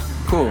shop. Yeah.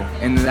 Cool.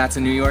 And that's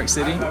in New York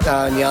City?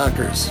 In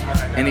Yonkers.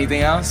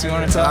 Anything else you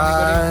want to tell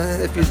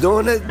anybody? If you're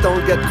doing it,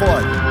 don't get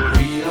caught.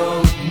 We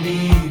don't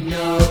need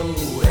no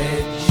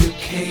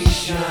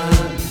education.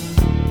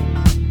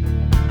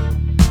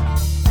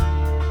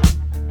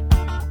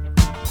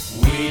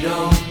 We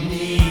don't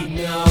need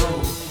no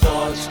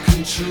thought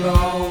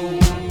control.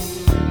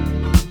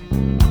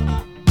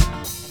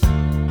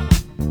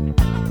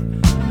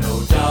 No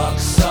dark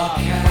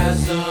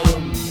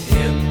sarcasm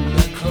in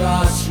the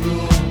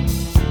classroom.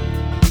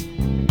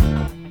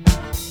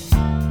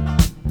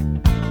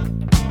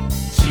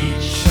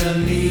 Teacher,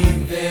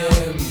 leave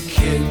them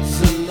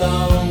kids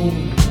alone.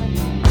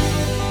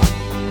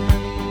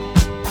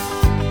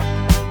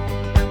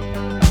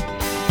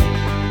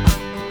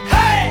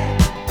 Hey,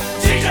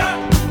 teacher,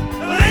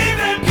 leave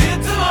them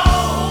kids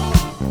alone.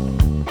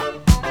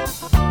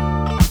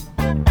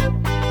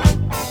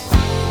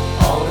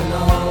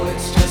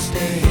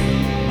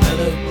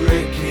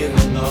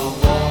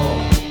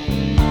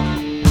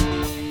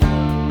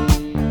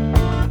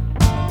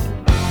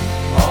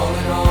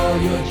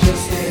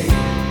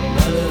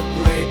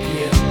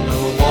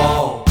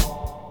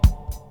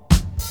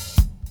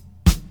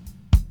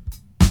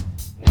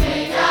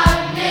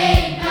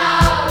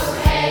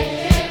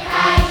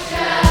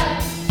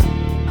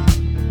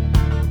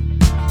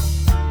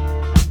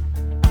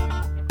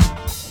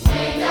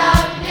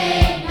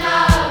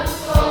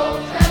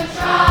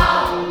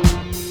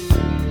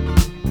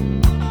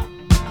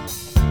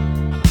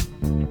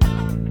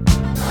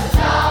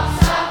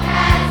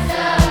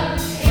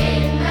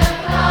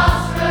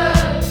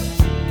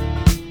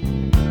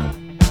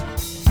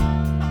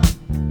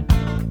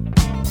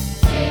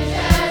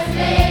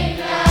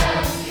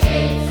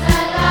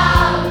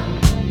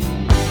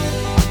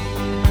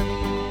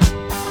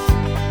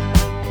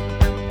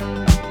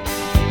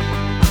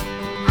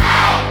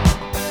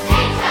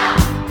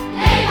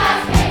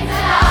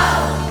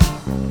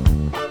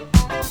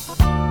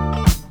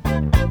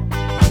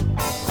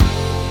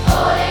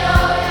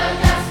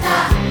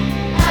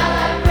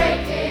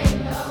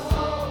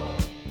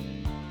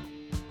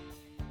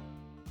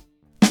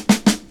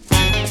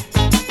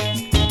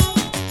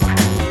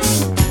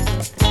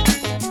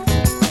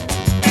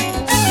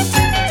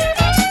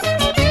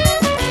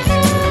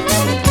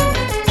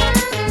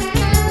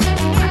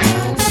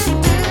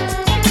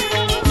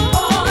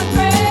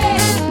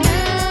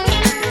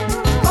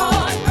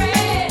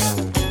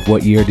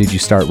 what year did you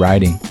start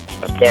writing?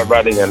 I started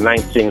writing in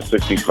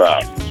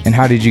 1965. And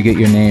how did you get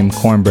your name,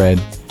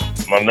 Cornbread?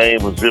 My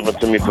name was given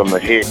to me from the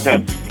head chef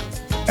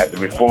at the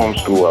reform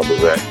school I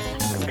was at.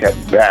 I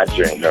kept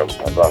badgering him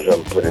about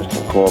him putting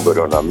some cornbread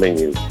on our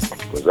menu.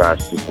 Because I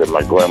insisted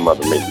my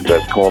grandmother made the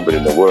best cornbread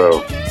in the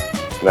world.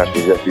 And I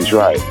said, yes, he's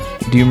right.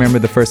 Do you remember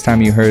the first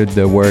time you heard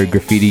the word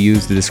graffiti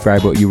used to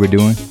describe what you were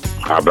doing?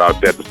 How about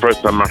that? The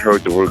first time I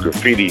heard the word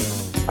graffiti,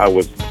 I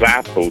was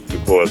baffled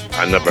because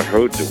I never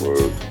heard the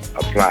word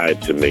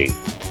applied to me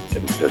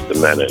in just the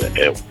manner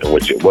in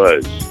which it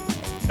was.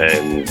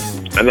 And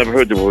I never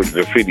heard the word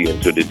graffiti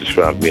until they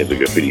described me as a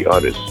graffiti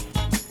artist.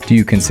 Do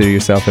you consider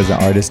yourself as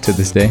an artist to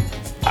this day?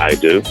 I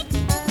do.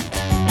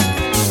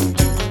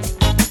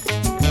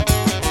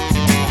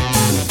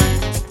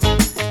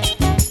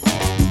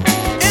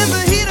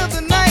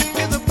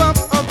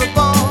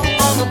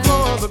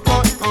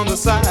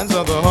 Sides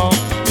of the hall.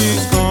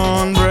 He's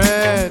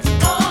cornbread.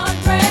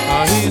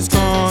 He's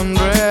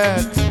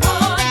cornbread.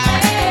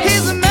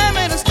 He's a man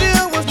made of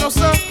steel with no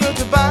sucker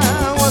to buy.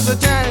 Was a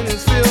giant in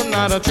his field,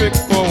 not a trick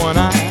for one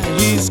eye.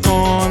 He's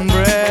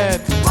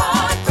cornbread.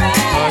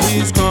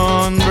 He's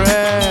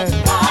cornbread.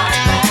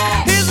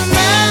 He's a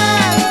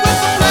man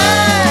with a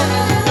plan.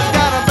 He's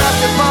got a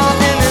basketball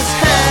in his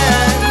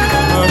hand.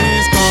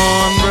 He's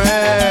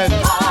cornbread.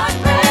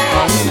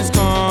 He's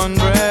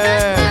cornbread.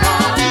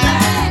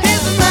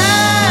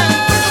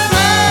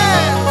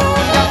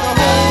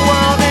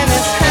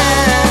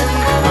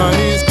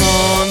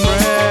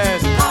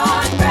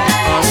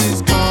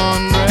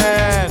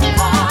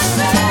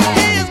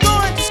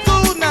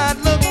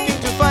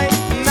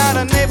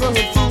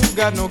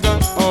 Got no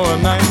gun or a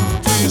knife.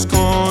 He's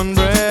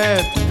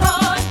cornbread.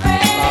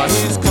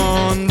 He's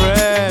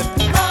cornbread.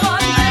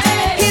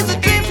 He's a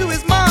dream to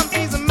his mom.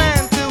 He's a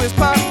man to his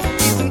pop.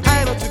 He's an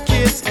idol to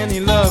kids and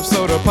he loves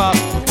soda pop.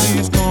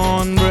 He's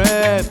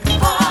cornbread.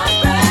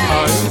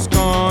 He's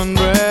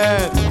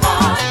cornbread.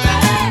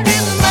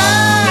 He's a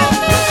man.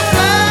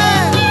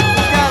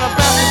 Got a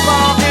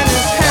basketball in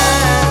his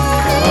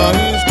hand.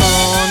 He's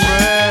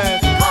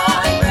cornbread.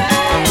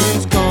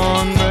 He's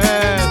cornbread.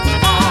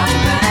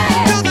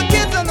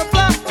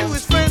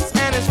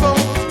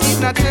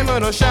 Not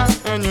timid or shy,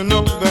 and you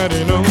know that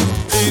he knows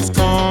he's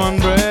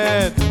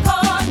cornbread.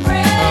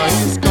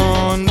 He's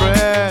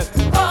cornbread.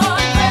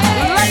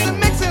 Like the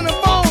mix in a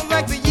bowl,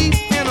 like the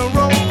yeast in a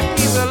roll.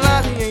 He's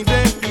alive, he ain't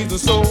dead, he's the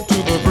soul to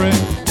the bread.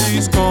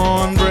 He's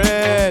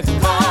cornbread.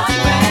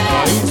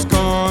 He's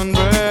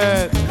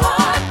cornbread.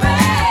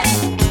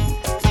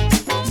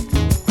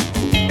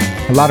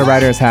 A lot of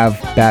writers have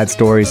bad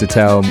stories to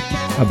tell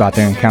about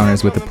their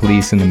encounters with the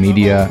police and the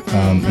media.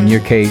 In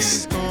your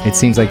case, it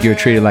seems like you're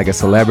treated like a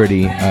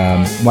celebrity.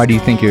 Why do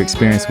you think your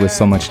experience was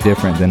so much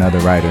different than other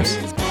writers?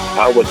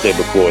 I would say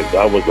because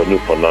I was a new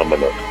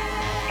phenomenon.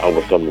 I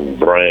was something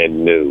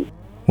brand new.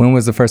 When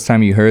was the first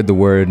time you heard the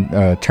word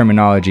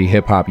terminology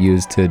hip-hop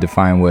used to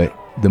define what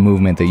the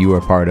movement that you were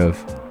a part of?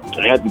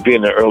 It had to be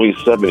in the early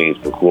 70s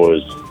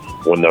because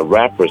when the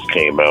rappers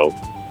came out,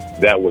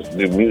 that was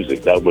new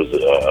music. That was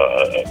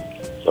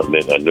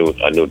something, a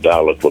new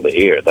dollar for the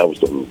ear. That was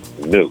something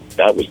new.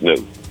 That was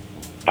new.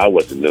 I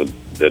wasn't new.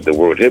 The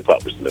word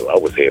hip-hop was new. I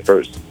was here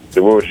first.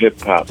 The word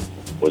hip-hop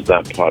was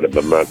not part of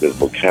America's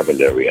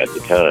vocabulary at the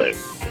time.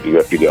 The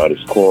graffiti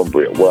artist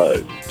Cornbread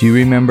was. Do you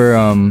remember,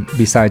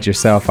 besides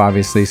yourself,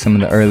 obviously, some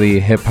of the early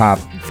hip-hop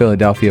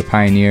Philadelphia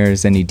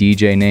pioneers, any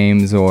DJ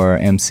names or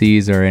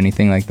MCs or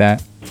anything like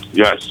that?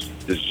 Yes,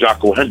 it's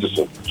Jocko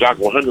Henderson.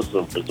 Jocko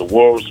Henderson is the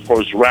world's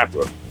first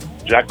rapper.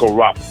 Jocko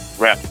rap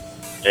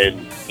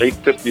in late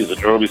 50s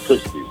and early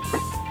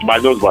 60s.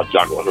 Everybody knows about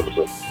Jocko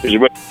Henderson.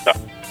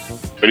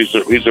 But he's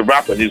a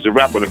rapper, and he's a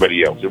rapper on the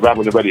radio. He's a rapper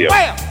on the radio.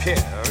 Well, here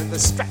in the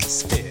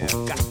stratosphere,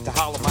 got to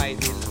holler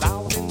mighty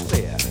loud and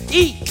clear.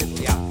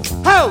 Eagerly out.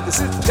 Oh,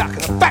 this is Jock in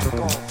the back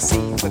on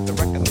scene with the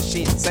record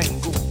machine saying,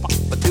 "Goof,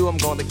 pop, do I'm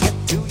gonna get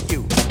to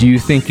you." Do you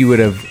think you would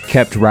have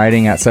kept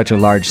writing at such a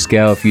large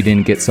scale if you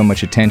didn't get so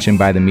much attention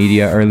by the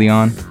media early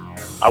on?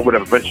 I would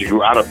have eventually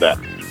grew out of that.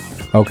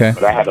 Okay.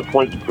 But I had a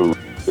point to prove.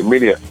 The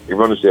media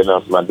eventually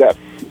announced my death,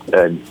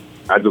 and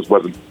I just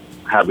wasn't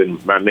having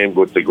my name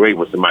go to the grave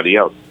with somebody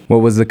else. What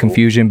was the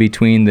confusion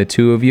between the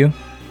two of you?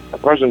 A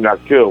person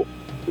got killed.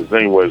 His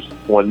name was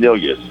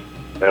Cornelius.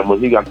 And when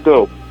he got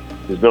killed,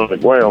 he's been on the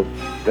ground.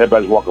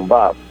 Everybody's walking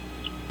by.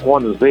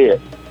 Corn is dead.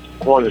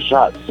 Corn is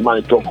shot.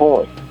 Somebody killed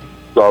Corn.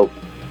 So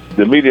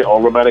the media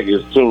automatically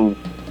assumed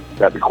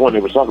that the corn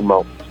they were talking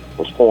about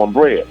was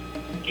cornbread.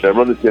 They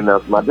run to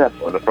announce my death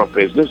on the front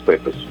page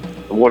newspapers.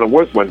 I'm going to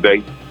work one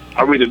day.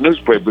 I read the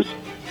newspapers.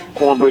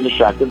 Cornbread is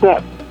shot to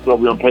death. So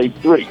we're on page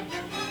 3.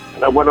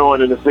 I went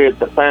on and it said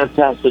the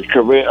fantastic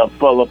career of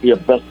Philadelphia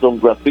best-known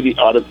graffiti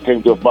artist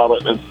came to a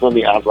violent and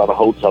sunny outside a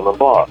hotel and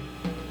bar.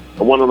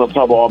 I went on to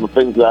talk about all the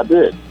things that I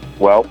did.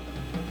 Well,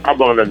 I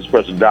learned that this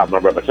person died my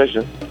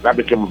reputation. I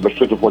became a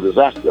prescription for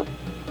disaster.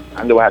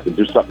 I knew I had to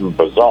do something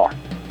bizarre,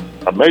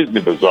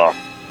 amazingly bizarre,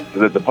 so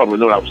that the public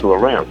knew I was still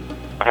around.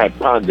 I had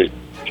pondered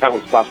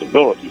countless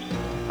possibilities.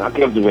 I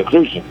came to the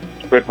conclusion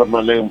They put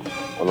my name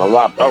on a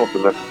live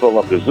elephant that fill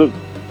up the zoo,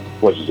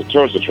 which is a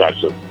tourist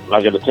attraction. And I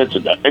get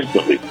attention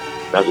instantly.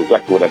 That's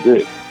exactly what I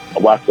did. I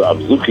watched the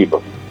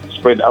zookeeper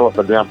spray the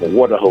elephant down with a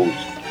water hose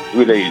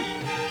 3 days.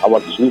 I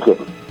watched the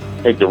zookeeper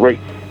take the rake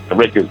and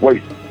rake his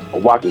waist. I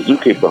watched the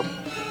zookeeper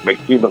make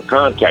human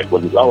contact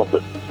with his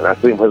elephant. And I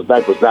seen his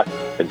life was not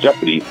in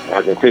jeopardy. And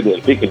I can say that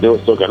if he can do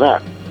it, so can I.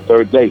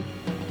 Third day,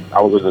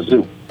 I was in the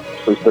zoo,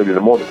 6:30 in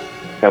the morning.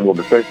 Came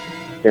over the fence,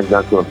 came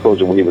down to the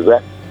enclosure where he was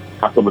at.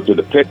 I come into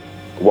the pit,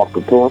 walked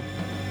up to him,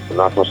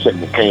 and I saw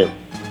sitting in the can.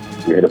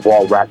 He had a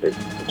ball racket.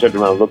 He turned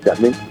around and looked at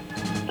me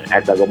and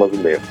acted like I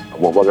wasn't there. I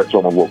went right up to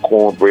him and wore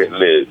cornbread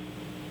lids,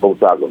 both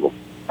sides of them.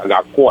 I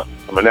got caught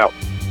coming out.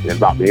 They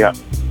locked me up.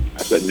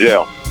 I sat in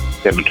jail.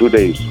 Came for 2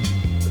 days.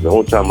 And the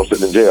whole time I'm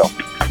sitting in jail,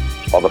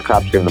 all the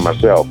cops came to my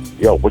cell.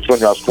 Yo, which one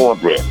y'all's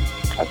cornbread?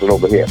 I said,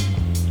 over here.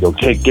 Yo,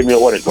 give me an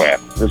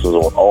autograph. This was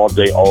on all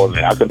day, all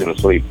night. I couldn't even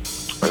sleep.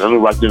 And I knew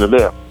right then and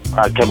there,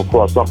 I came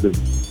across something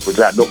which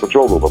I had no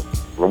control over.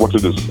 When I went to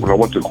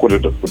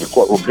the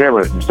courtroom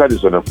hearing and study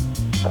center,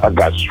 I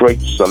got straight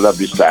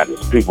celebrity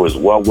status. People was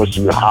well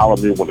wishing me,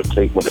 holler me, want to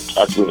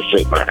touch me, to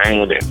shake my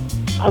hand, and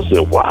I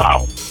said,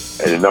 wow.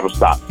 And it never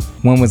stopped.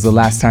 When was the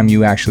last time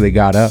you actually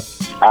got up?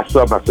 I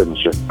sell my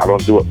signature. I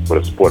don't do it for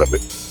the support of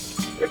it.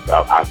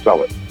 I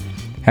sell it.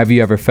 Have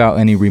you ever felt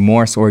any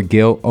remorse or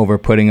guilt over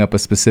putting up a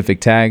specific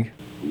tag?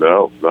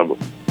 No, never.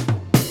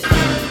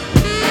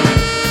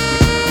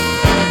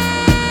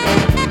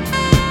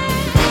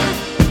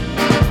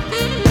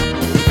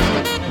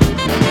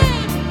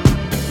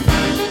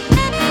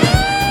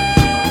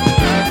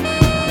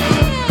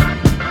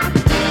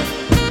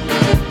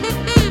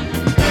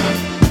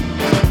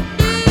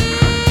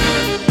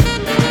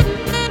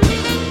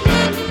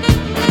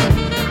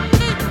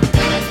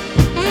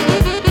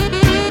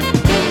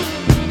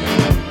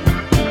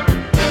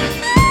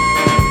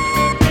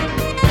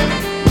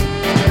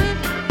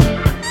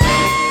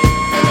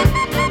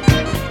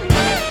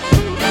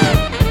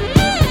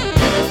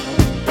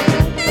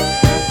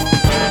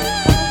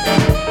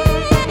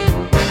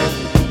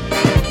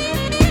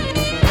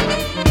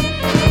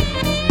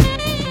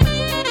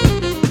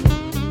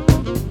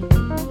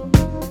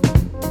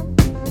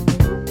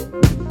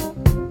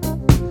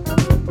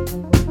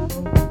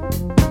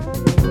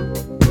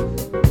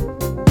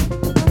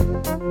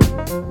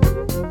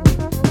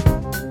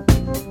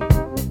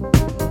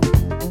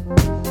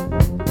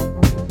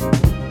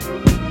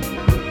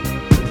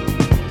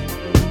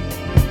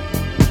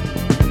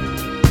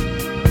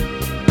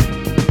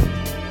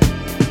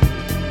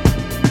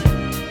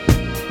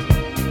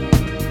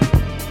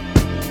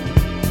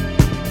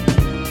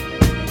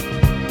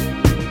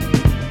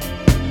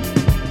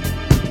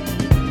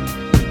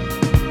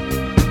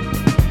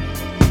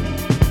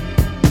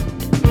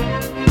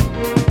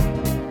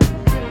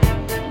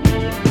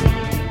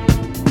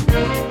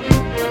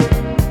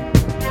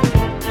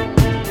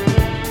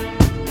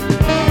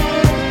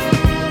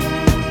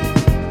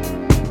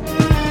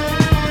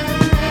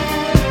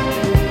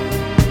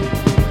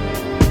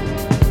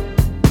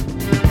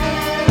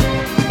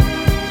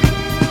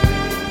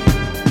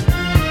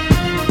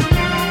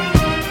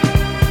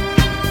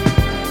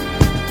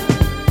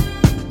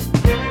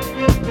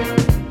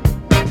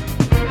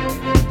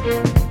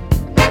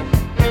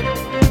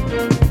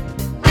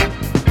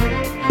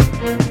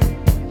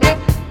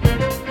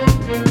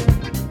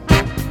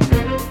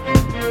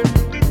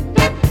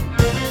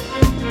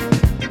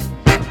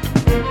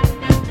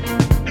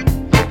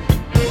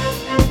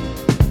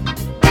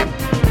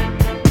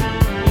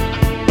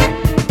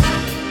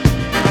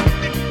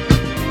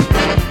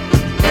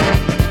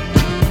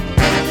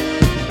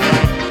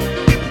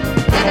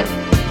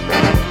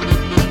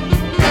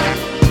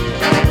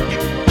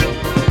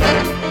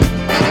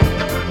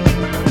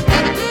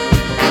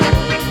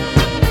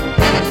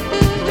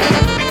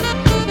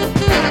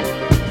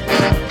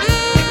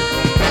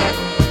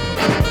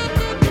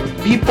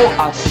 People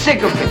are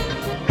sick of it.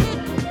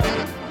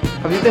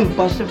 Have you been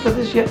busted for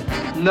this yet?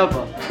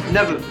 Never.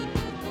 Never.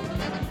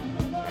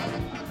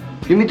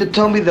 You mean to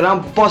tell me that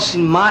I'm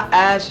busting my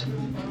ass?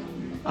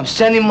 I'm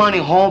sending money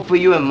home for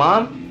you and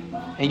Mom?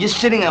 And you're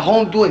sitting at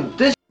home doing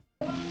this?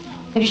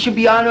 And you should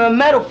be honored a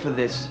medal for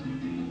this.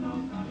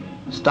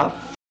 Stop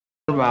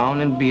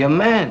around and be a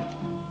man.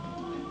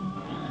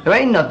 There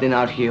ain't nothing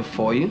out here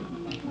for you.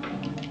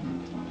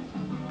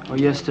 Oh,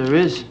 yes, there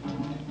is.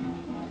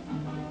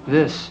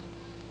 This.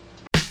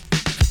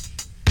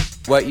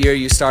 What year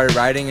you started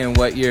writing and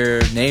what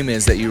your name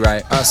is that you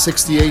write?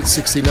 68,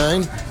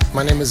 69.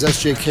 My name is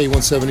SJK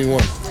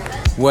 171.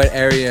 What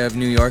area of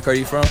New York are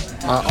you from?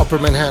 Upper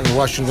Manhattan,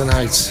 Washington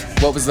Heights.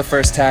 What was the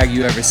first tag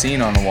you ever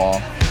seen on a wall?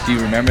 Do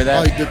you remember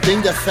that? The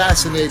thing that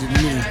fascinated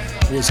me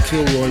was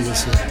Kilroy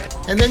was here.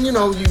 And then, you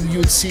know, you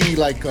would see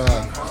like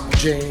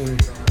Jane,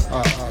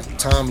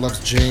 Tom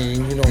Loves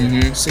Jane, you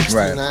know,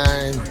 69,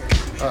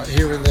 right.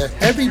 Here and there.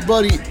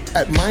 Everybody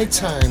at my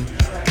time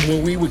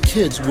when we were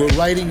kids, were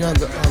writing on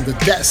the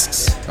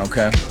desks.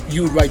 Okay.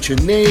 You would write your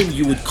name,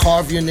 you would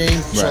carve your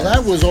name. So Right.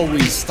 that was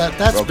always,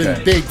 that's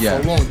been big for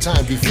a long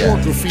time, before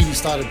graffiti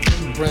started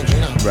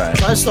branching out. Right.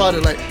 So I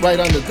started like right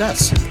on the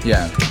desk.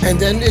 Yeah. And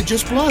then it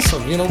just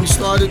blossomed. You know, we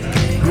started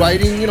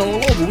writing,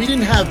 all over. We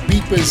didn't have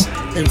beepers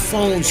and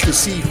phones to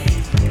see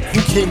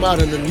who came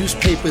out in the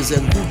newspapers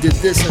and who did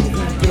this and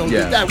who,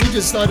 did that. We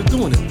just started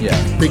doing it.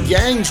 Yeah. The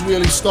gangs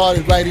really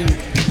started writing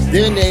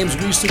their names.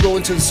 We used to go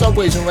into the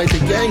subways and write the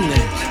gang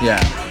names.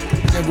 Yeah.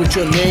 And with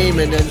your name,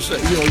 and then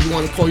you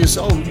want to call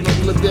yourself, you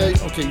live there.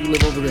 Okay, you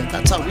live over there.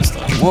 That's how we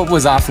started. What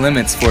was off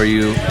limits for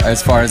you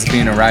as far as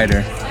being a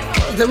writer?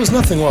 There was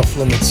nothing off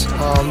limits.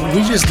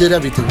 We just did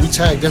everything. We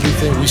tagged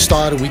everything.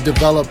 We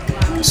developed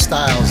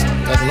styles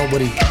that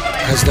nobody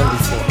has done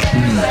before.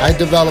 Mm-hmm. I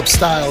developed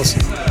styles.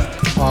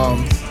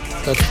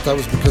 That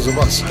was because of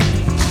us.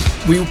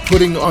 We were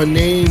putting our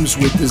names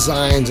with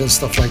designs and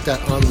stuff like that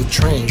on the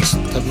trains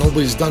that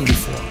nobody's done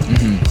before.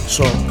 Mm-hmm.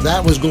 So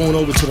that was going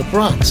over to the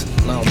Bronx.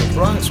 Now the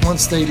Bronx,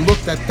 once they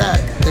looked at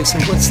that, they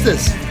said, "What's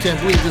this? You can't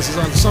believe this is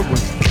on the subway."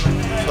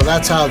 So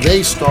that's how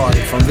they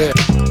started from there.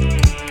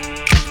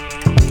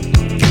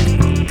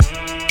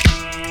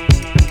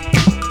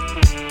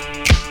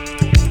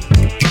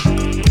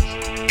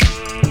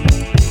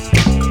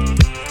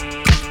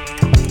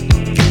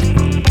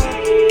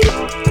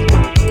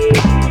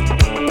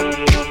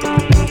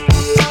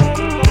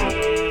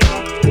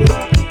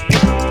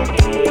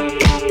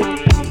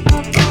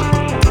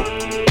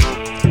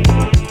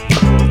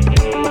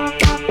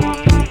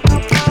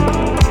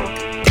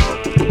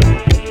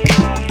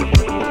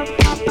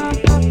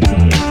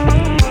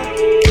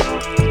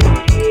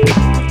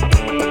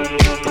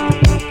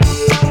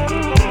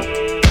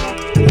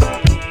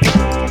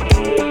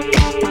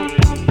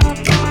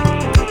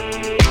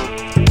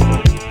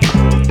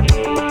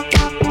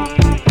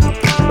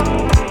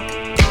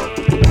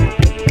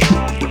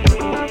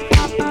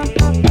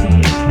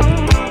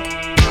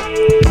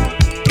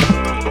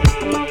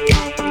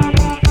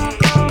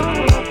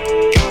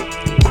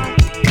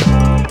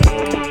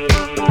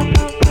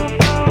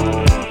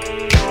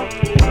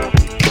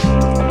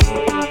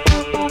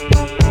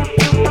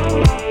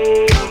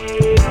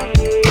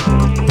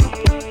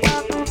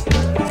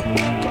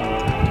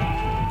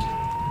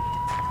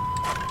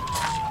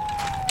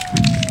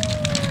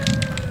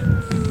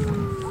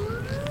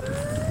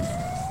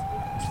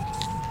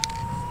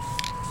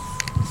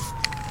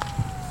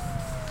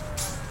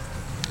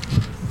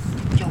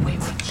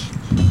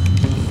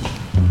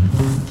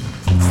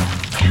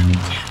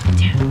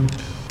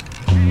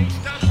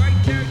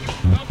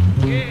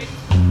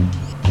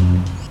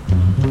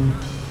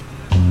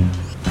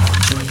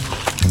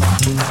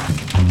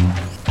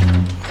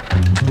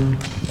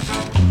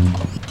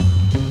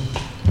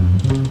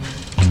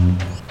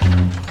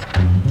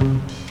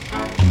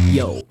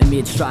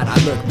 Stride, I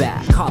look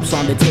back, cops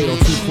on the tail,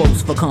 too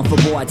close for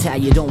comfort, boy, I tell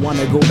you, don't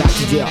wanna go back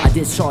to jail. I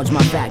discharge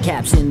my fat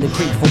caps in the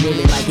creek,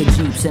 familiar like a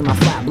Jeeps, and my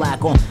flat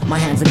black on my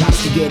hands, I got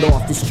to get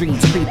off the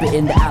streets, creeping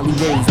in the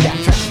alleyways,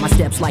 backtrack my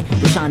steps like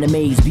Rashawn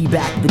Maze, be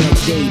back the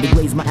next day to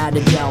glaze my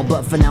Adderall,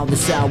 but for now the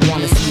cell,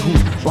 wanna see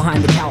who's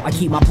behind the cow, I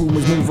keep my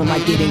pumas moving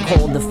like they didn't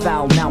call the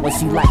foul, now I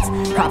see lights,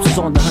 cops is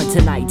on the hunt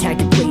tonight,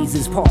 tactic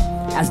blazes, park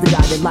as the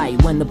guided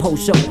light. When the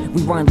post show,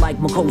 we run like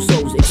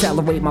Makosos,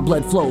 accelerate my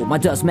blood flow, my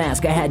dust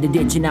mask, I had to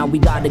ditch and now we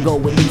gotta go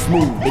at least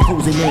move. They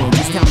cruising in,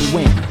 just tell me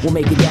when, we'll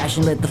make a dash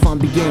and let the fun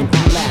begin.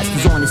 At last,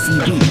 he's on the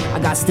CD, I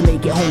got to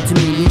make it home to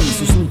me,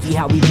 so sneaky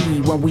how we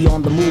be when we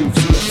on the move.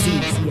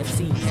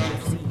 CFC.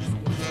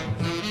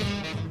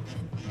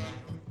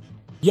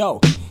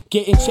 Yo,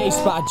 getting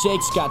chased by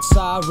Jakes, got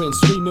sirens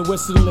screaming,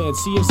 whistling.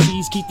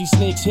 CFCs keep these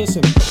snakes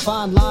hissing.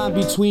 Fine line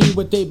between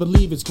what they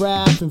believe is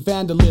graft and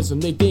vandalism.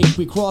 They think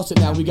we cross it,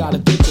 now we gotta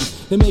ditch them.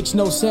 That makes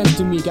no sense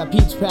to me. Got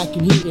peeps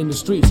packing heat in the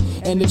streets,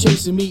 and they're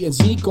chasing me and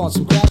Zeke on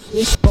some crap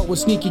ish. But with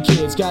sneaky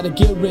kids, gotta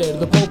get rid of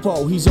the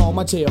popo. He's on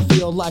my tail,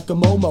 feel like a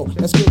Momo.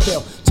 Let's get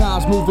there.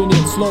 Time's moving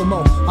in slow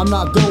mo. I'm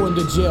not going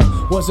to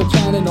jail. Wasn't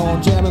planning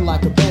on jamming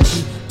like a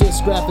Banshee.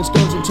 This graph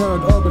excursion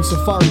turned urban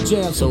safari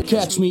jam. So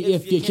catch me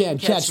if you can,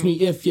 catch me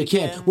if you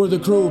can. We're the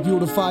crew,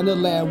 beautifying the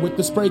land with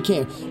the spray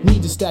can.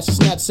 Need to stash a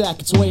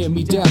knapsack, it's weighing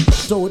me down.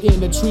 Throw it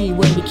in a tree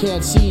where you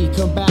can't see.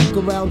 Come back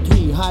around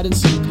 3, hide and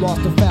seek,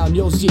 lost and found.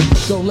 Yo, Z,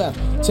 go left,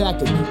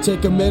 tactic,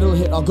 take a middle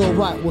hit. I'll go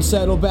right, we'll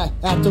settle back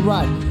at the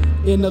right.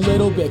 In a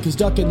little bit, cause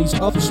ducking these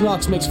other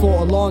schmucks makes for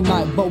a long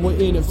night. But we're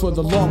in it for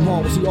the long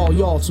haul, we'll see all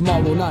y'all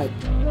tomorrow night.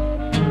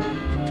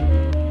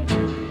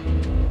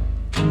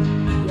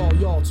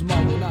 Y'all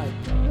tomorrow night.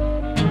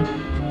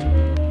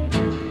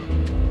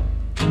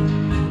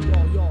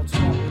 Y'all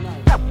tomorrow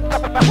night.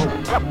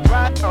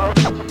 Writing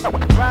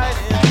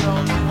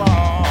on the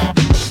wall.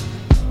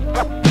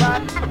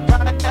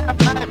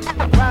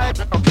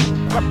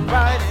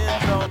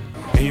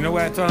 And you know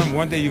what I told him?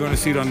 One day you're gonna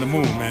see it on the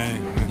moon,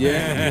 man.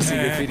 Yeah, you see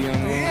graffiti on the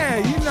moon. Yeah,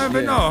 you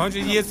never know.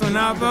 100 years from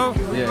now, bro.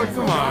 Yeah.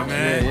 Come on,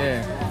 man.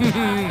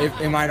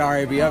 Yeah. It might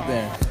already be up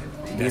there.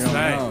 That's don't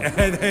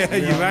right. know.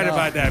 You're right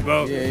about that,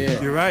 bro.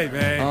 Yeah. You're right,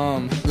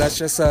 man. Let's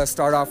just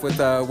start off with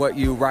what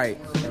you write.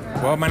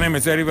 Well, my name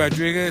is Eddie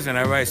Rodriguez, and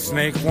I write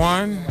Snake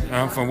One.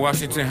 I'm from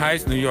Washington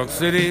Heights, New York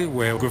City,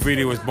 where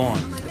graffiti was born.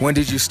 When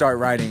did you start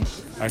writing?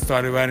 I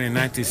started writing in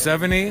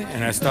 1970,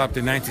 and I stopped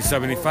in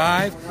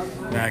 1975.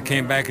 And I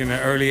came back in the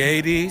early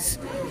 80s,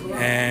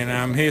 and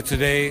I'm here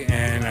today,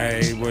 and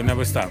I will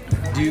never stop.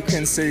 Do you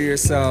consider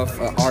yourself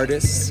an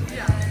artist?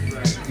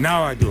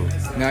 Now I do.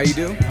 Now you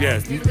do?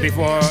 Yes.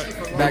 Before...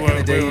 Back in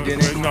the day, you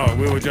didn't? No,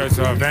 we were just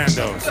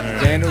vandals.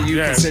 Vandal? You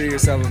consider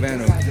yourself a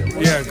vandal?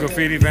 Yeah,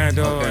 graffiti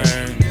vandal,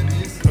 and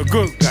a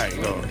good guy,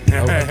 though.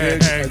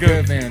 A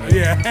good vandal.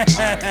 Yeah.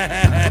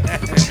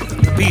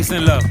 Peace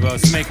and love, bro.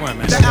 Snake One,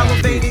 man. The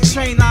elevated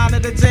train line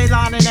of the J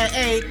line in the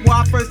A. Where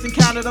I first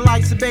encountered the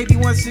likes of Baby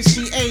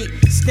 168.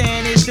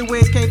 Stan is the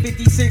Wiz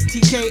K56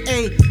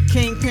 TKA.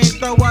 Kingpin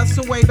throw us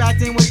away back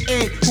then was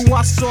Ed, who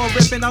I saw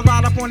ripping a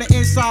lot up on the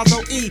inside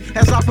OE.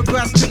 As I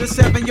progressed to the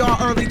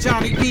 7-yard early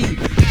Johnny B.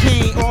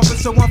 King,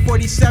 Officer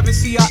 147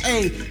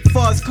 CIA.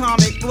 Fuzz,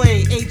 Comic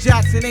Blade, A.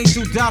 Jackson,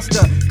 Angel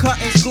Duster.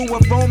 Cutting school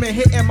with Roman,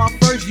 hitting my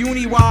first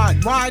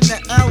uni-wide. Riding the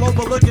L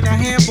overlooking the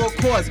handbook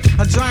course.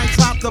 A giant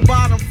top to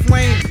bottom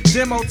flame.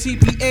 Demo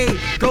TPA,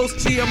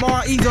 Ghost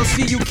TMR, Ezo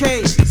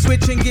CUK.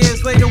 Switching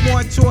gears later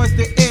on towards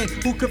the end.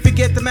 Who could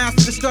forget the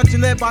master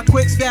destruction led by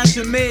quick stash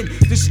and men?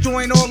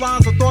 Destroying all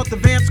lines, I thought the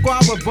Van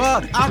Squad would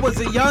bug. I was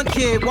a young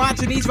kid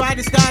watching these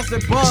riding styles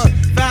that bug.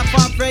 Fat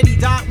Bob Freddy,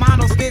 Doc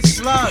Mono, Stitch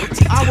Slug.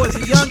 I was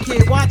a young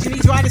kid watching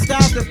these riding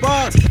styles that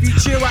bug.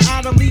 Futura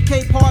Adam Lee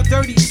K Part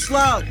Dirty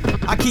Slug.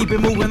 I keep it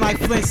moving like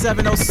Flint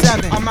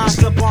 707. I'm out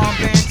the bomb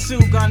band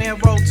 2, gun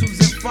and roll 2s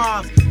and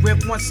 5s.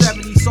 Rip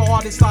 170, so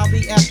artists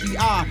Ali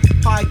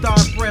FBI. Python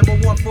Brimble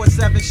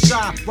 147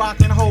 shot.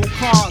 Rockin' whole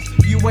cars.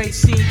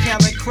 UAC,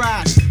 Kellen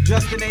Crash.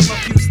 Just to name a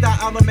few style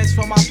elements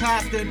from my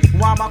past. And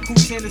why my crew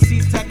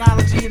sees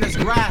technology in its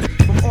grasp.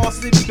 From all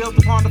cities built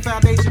upon the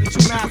foundation of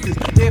true masters.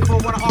 Therefore,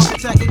 when I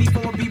architect any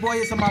form of b-boy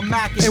is in my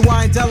macket. And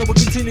why Della will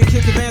continue to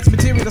kick advanced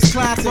material that's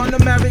classic. From the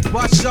Merrick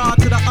Bus Yard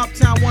to the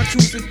Uptown 1,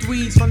 2s, and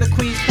 3s. From the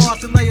Queens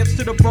Parks and layups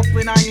to the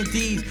Brooklyn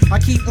INDs. I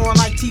keep on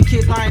like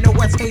T-Kid, Lionel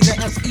West Hazer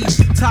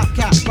SE. Top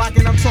cap,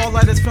 rocking them tall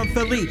letters from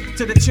Philly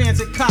to the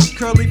Transit Cop,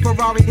 Curly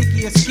Ferrari,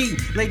 Hickey and Ski.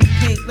 Lady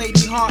Pink,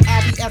 Lady Heart,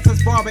 Abby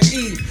Essence, Barbara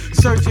E.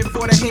 Searching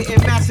for the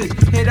hidden message.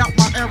 Hit up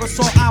my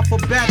aerosol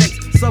alphabetics.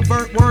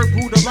 Subvert word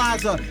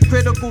brutalizer.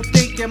 Critical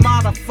thinking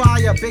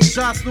modifier. Big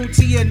shots, new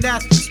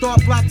TNS.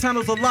 Start black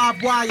tunnels of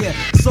live wire.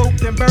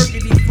 Soaked in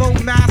burgundy, flow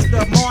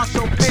master.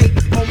 Marshall Pate.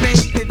 Homemade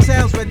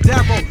pintails with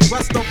devil.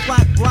 Resto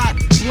flat black.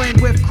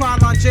 Blend with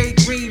Krylon J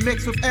Green.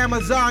 Mixed with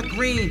Amazon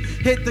Green.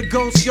 Hit the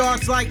ghost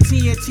yards like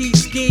TNT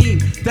scheme.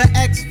 The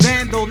X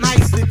Vandal.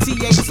 Nice and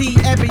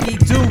TAT. Ebony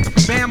Duke.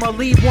 Bama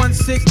Lee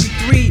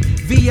 163.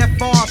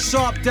 VFR.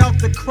 Sharp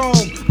Delta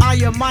Chrome. I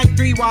am Mike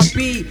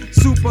 3YB.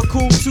 Super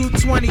Cool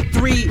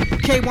 223.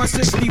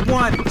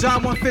 K161.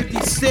 John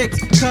 156.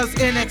 Cuz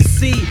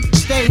NXC.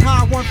 Stay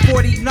high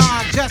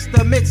 149. Just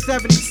the mid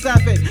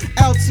 77.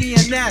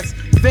 LTNS.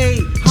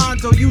 Vade.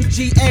 Hondo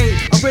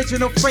UGA.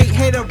 Original freight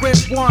hitter Rip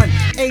 1.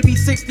 AB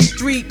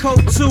 63.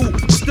 Code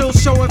 2. Still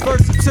showing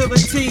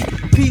versatility.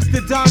 Peace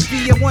to Don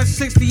V and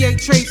 168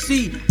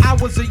 Tracy. I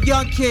was a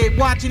young kid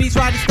watching these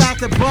riders start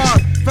to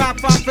bug.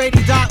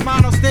 5580 Doc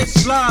Mono Stitch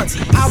Slug.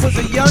 I was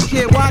a young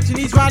kid watching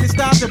these riders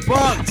start to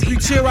bug.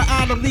 Futura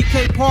Adam Lee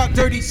K Park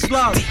Dirty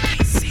Slug.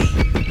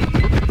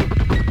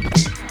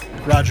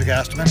 Roger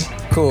Gasterman.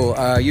 Cool.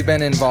 You've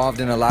been involved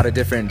in a lot of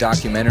different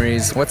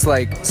documentaries. What's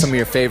like some of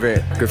your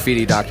favorite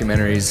graffiti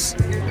documentaries?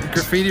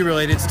 Graffiti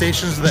related,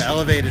 Stations of the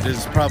Elevated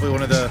is probably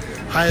one of the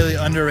highly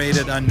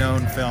underrated,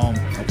 unknown film.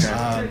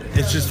 Okay.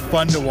 It's just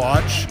fun to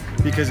watch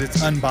because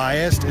it's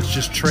unbiased. It's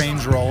just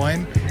trains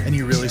rolling and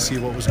you really see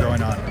what was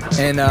going on.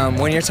 And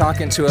when you're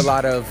talking to a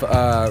lot of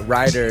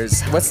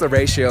writers, what's the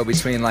ratio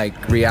between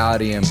like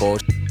reality and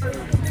bullshit?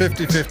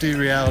 50-50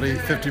 reality,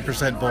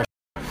 50% bullshit.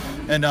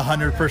 And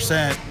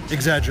 100%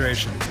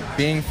 exaggeration.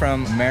 Being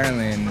from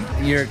Maryland,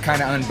 you're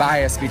kind of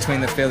unbiased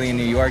between the Philly and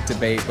New York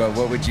debate, but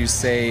what would you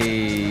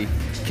say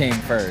came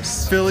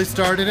first? Philly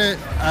started it.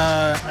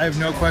 I have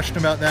no question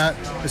about that,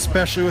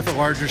 especially with a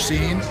larger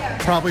scene.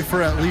 Probably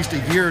for at least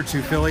a year or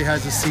two, Philly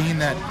has a scene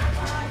that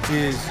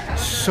is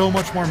so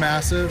much more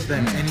massive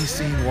than any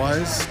scene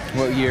was.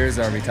 What years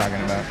are we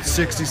talking about?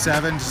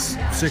 67 to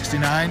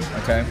 69.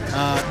 Okay.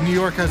 New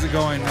York has it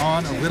going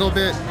on a little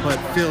bit, but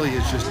Philly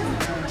is just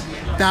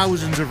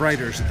thousands of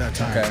writers at that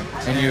time.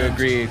 Okay. And you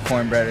agree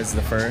Cornbread is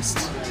the first?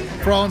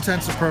 For all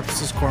intents and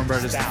purposes,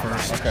 Cornbread is the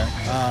first. Okay.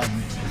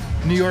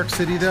 New York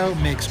City, though,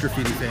 makes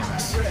graffiti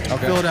famous. Okay.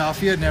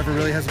 Philadelphia never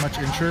really has much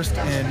interest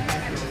in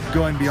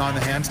going beyond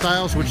the hand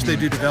styles, which they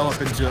do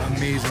develop into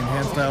amazing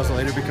hand styles that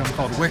later become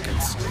called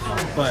wickets.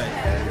 But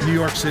New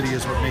York City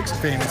is what makes it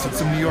famous. And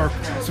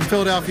some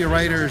Philadelphia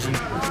writers in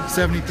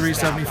 73,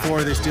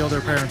 74, they steal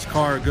their parents'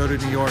 car, go to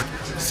New York,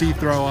 see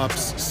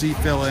throw-ups, see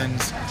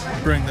fill-ins,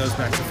 bring those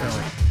back to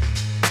Philly.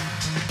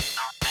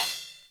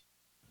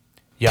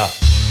 Yeah,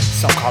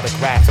 some call it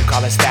graph, some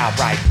call it style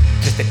right.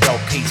 Just a dope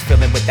piece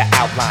filling with the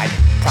outline.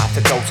 Props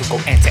to those who go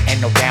end to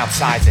end, no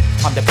downsizing.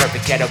 I'm the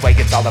perfect getaway,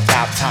 it's all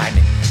about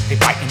timing. They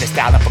biting the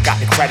style and forgot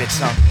the credit,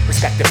 son.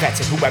 Respect the vets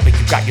and whoever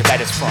you got your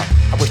letters from.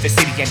 I wish the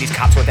city and these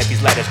cops would let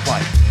these letters run.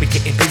 We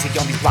getting busy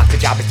on these blocks,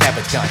 the job is never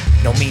done.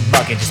 No mean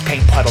mugging, just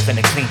paint puddles and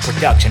a clean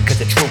production. Cause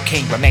the true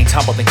king remains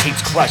humble and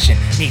keeps crushing.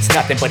 Needs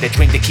nothing but a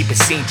dream to keep his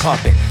scene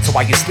pumping. So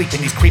while you're sleeping,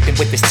 he's creeping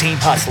with his team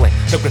hustling.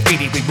 The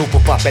graffiti removal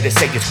buff better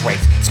say his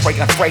race. Spray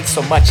on freight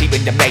so much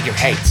even the mayor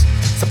hates.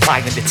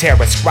 Supplying the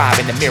terror, scribe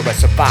in the mirror.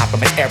 Survive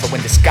from an era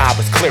when the sky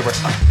was clearer.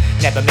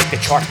 Never make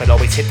the charts but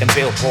always hit them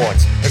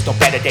billboards. There's no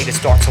better day to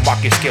start, so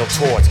walk your skill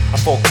towards a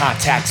full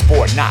contact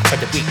sport, not for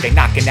the weak. They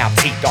knocking out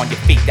teeth on your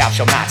feet, thou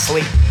shall not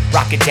sleep.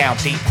 Rock it down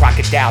deep,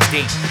 crocodile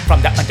deep. From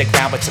the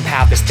underground, but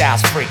somehow the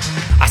style's free.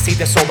 I see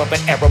the soul of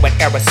an era when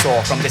aerosol.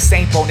 From the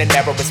same bone and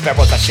marrow as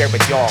pharaohs I share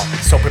with y'all.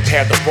 So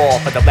prepare the wall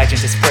for the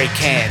legends and spray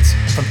cans.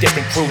 From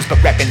different crews but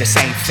repping the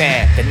same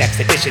fan. The next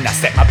edition I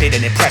set my bid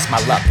and impress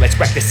my luck. Let's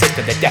wreck the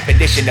system, the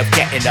definition of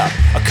getting up.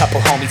 A couple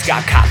homies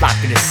got caught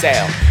locked in a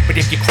cell. But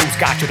if your crew's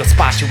got you, they'll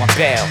spot you on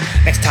bail.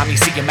 Next time you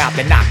see them out,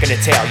 they're not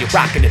gonna tell. You're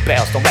rocking the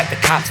bells, don't let the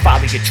cops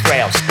follow your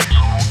trails.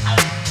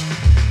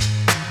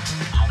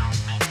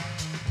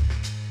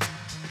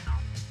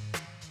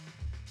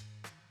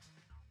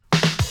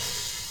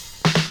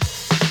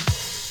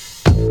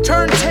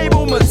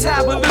 Turntable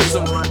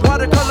metabolism,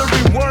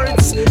 watercoloring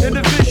words and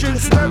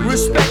divisions.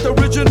 Respect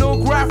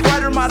original graph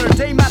writer, modern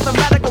day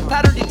mathematical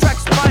pattern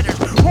detracts spiders.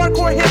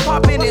 Hardcore hip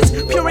hop in its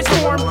purest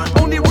form.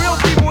 Only real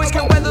b-boys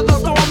can weather the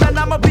storm. And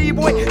I'm a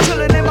b-boy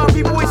chilling in my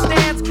b-boy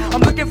stance.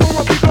 I'm looking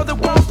for a b-boy that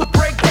wants to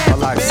break dance.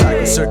 My life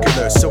cycle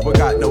circular, so I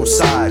got no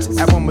size.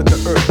 At one with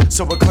the earth,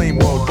 so I claim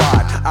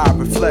worldwide. I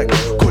reflect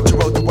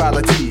cultural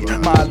duality.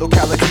 My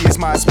locality is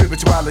my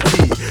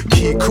spirituality.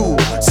 Key cool,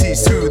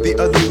 sees through the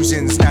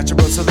illusions.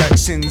 Natural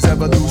selections,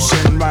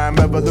 evolution, rhyme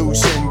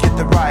revolution. Get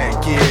the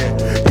riot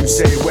gear. You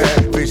say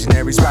where?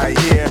 Visionaries right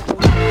here.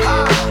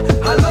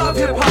 I love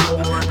hip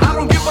hop. I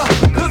don't give up,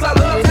 cause I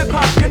love hip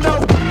hop. You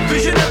know,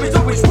 visionaries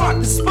always rock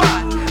the spot.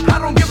 I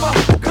don't give up,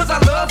 cause I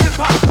love hip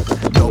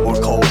hop. No more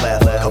cold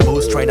left,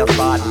 caboose train of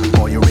thought.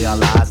 Before you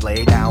realize,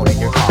 lay down in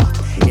your car.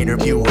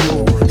 Interview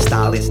who?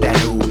 Stylist that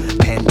who?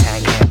 Pen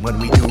tag him when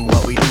we do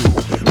what we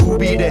do. Who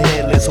be the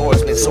headless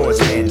horseman,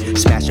 swordsman?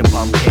 Smashing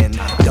pumpkin,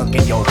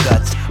 dunking your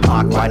guts.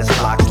 Mock riders,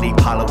 block, sleep,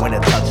 hollow in a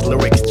touch.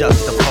 Lyrics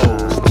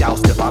juxtaposed,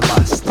 joust if I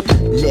must.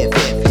 Live,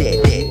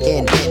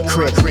 in,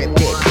 cryptic,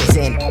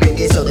 in.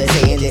 So to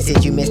say, in this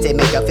it you missed it.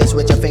 Make a fist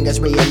with your fingers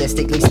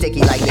realistically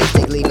sticky like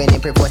lipstick. Leaving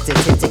imprint for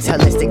statistics,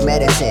 holistic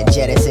medicine.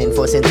 Jettison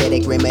for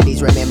synthetic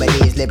remedies. Remember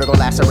these lyrical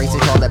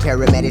lacerations, call the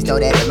paramedics.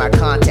 Don't edit my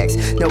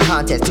context. No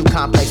contest, too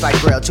complex like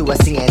Braille to a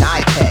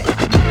CNI pet.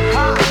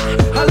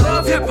 I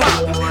love hip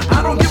hop.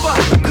 I don't give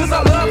up, cause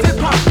I love hip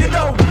hop. You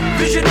know,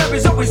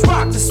 visionaries always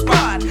rock the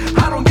spot.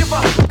 I don't give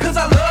up, cause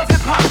I love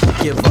hip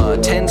hop. Give a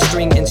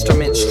 10-string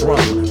instrument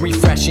strum,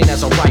 refreshing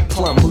as a ripe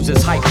plum.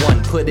 Loses height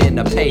one, put in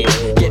a page,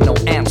 get no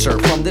answer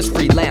from this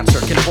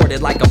freelancer,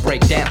 contorted like a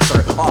break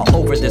dancer. All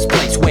over this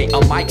place, wait, a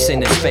mic's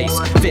in his face.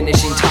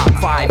 Finishing top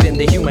 5 in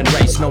the human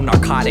race. No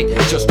narcotic,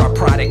 just our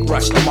product.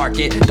 Rush the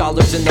market,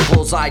 dollars in the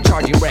bullseye,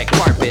 charging red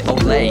carpet.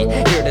 Olay,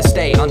 here to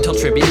stay until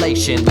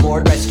tribulation.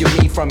 Lord, rescue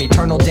me from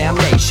eternal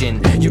damnation.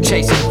 You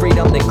chasing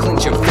freedom, then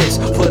clench your fist.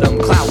 Put them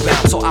cloud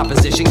bound so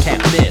opposition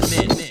can't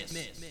miss.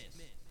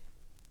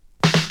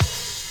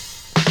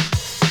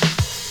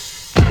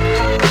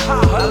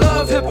 I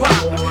love hip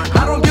hop.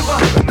 I don't give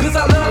up, cause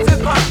I love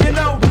hip hop. You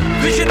know,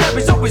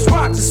 visionaries always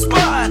rock the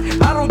spot.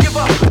 I don't give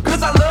up,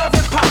 cause I love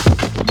hip hop.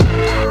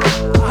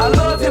 I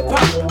love hip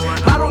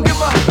hop. I don't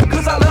give up,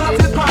 cause I love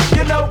hip hop.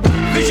 You know,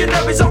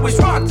 visionaries always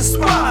rock the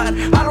spot.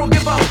 I don't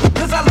give up,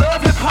 cause I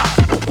love hip hop.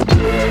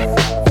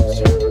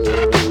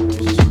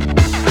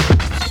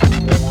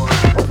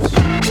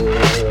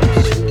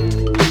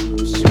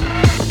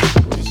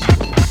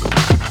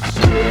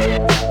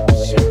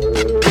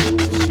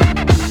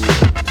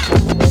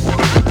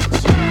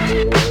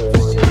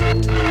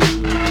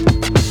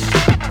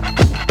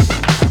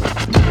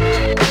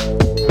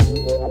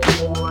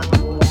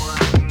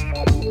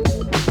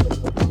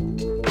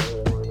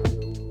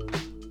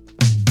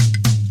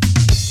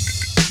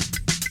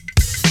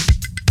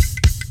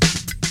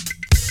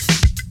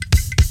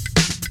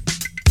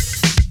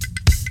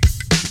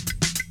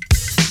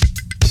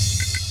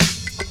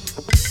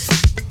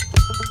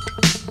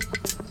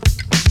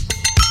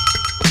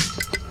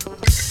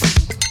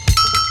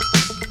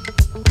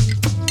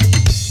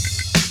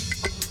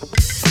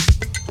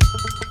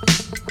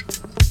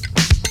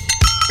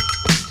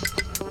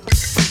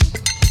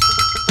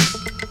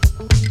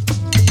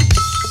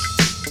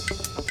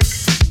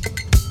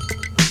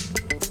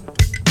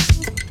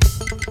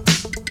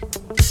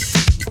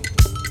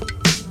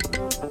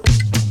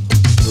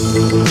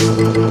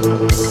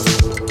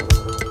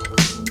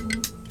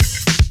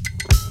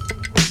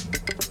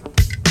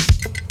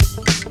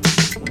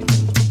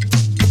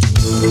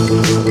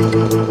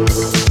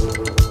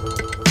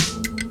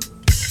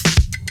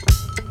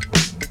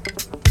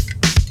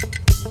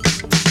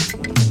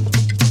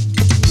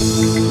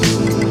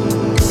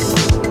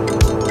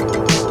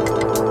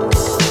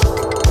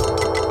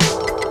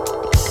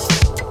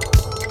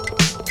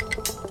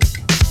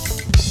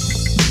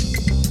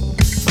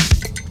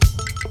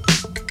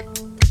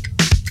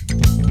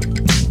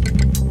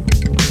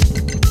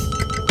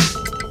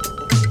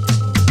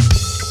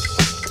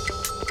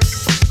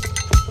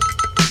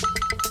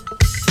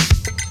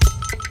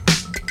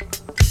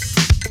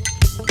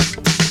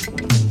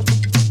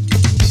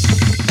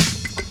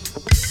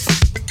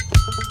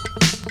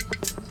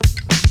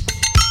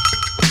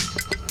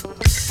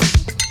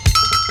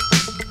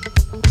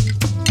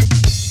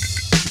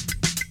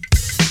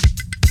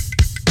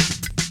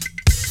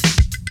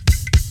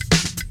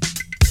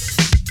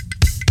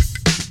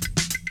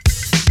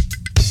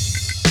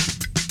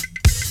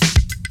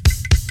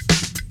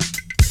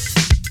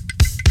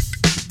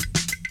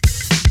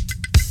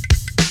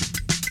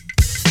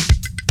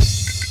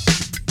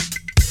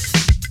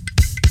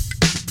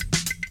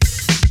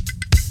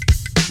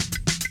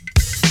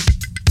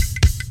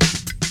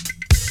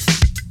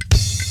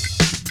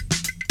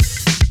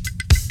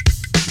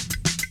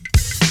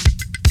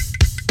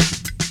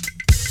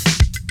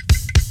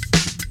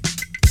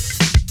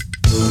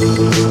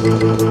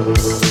 Thank you.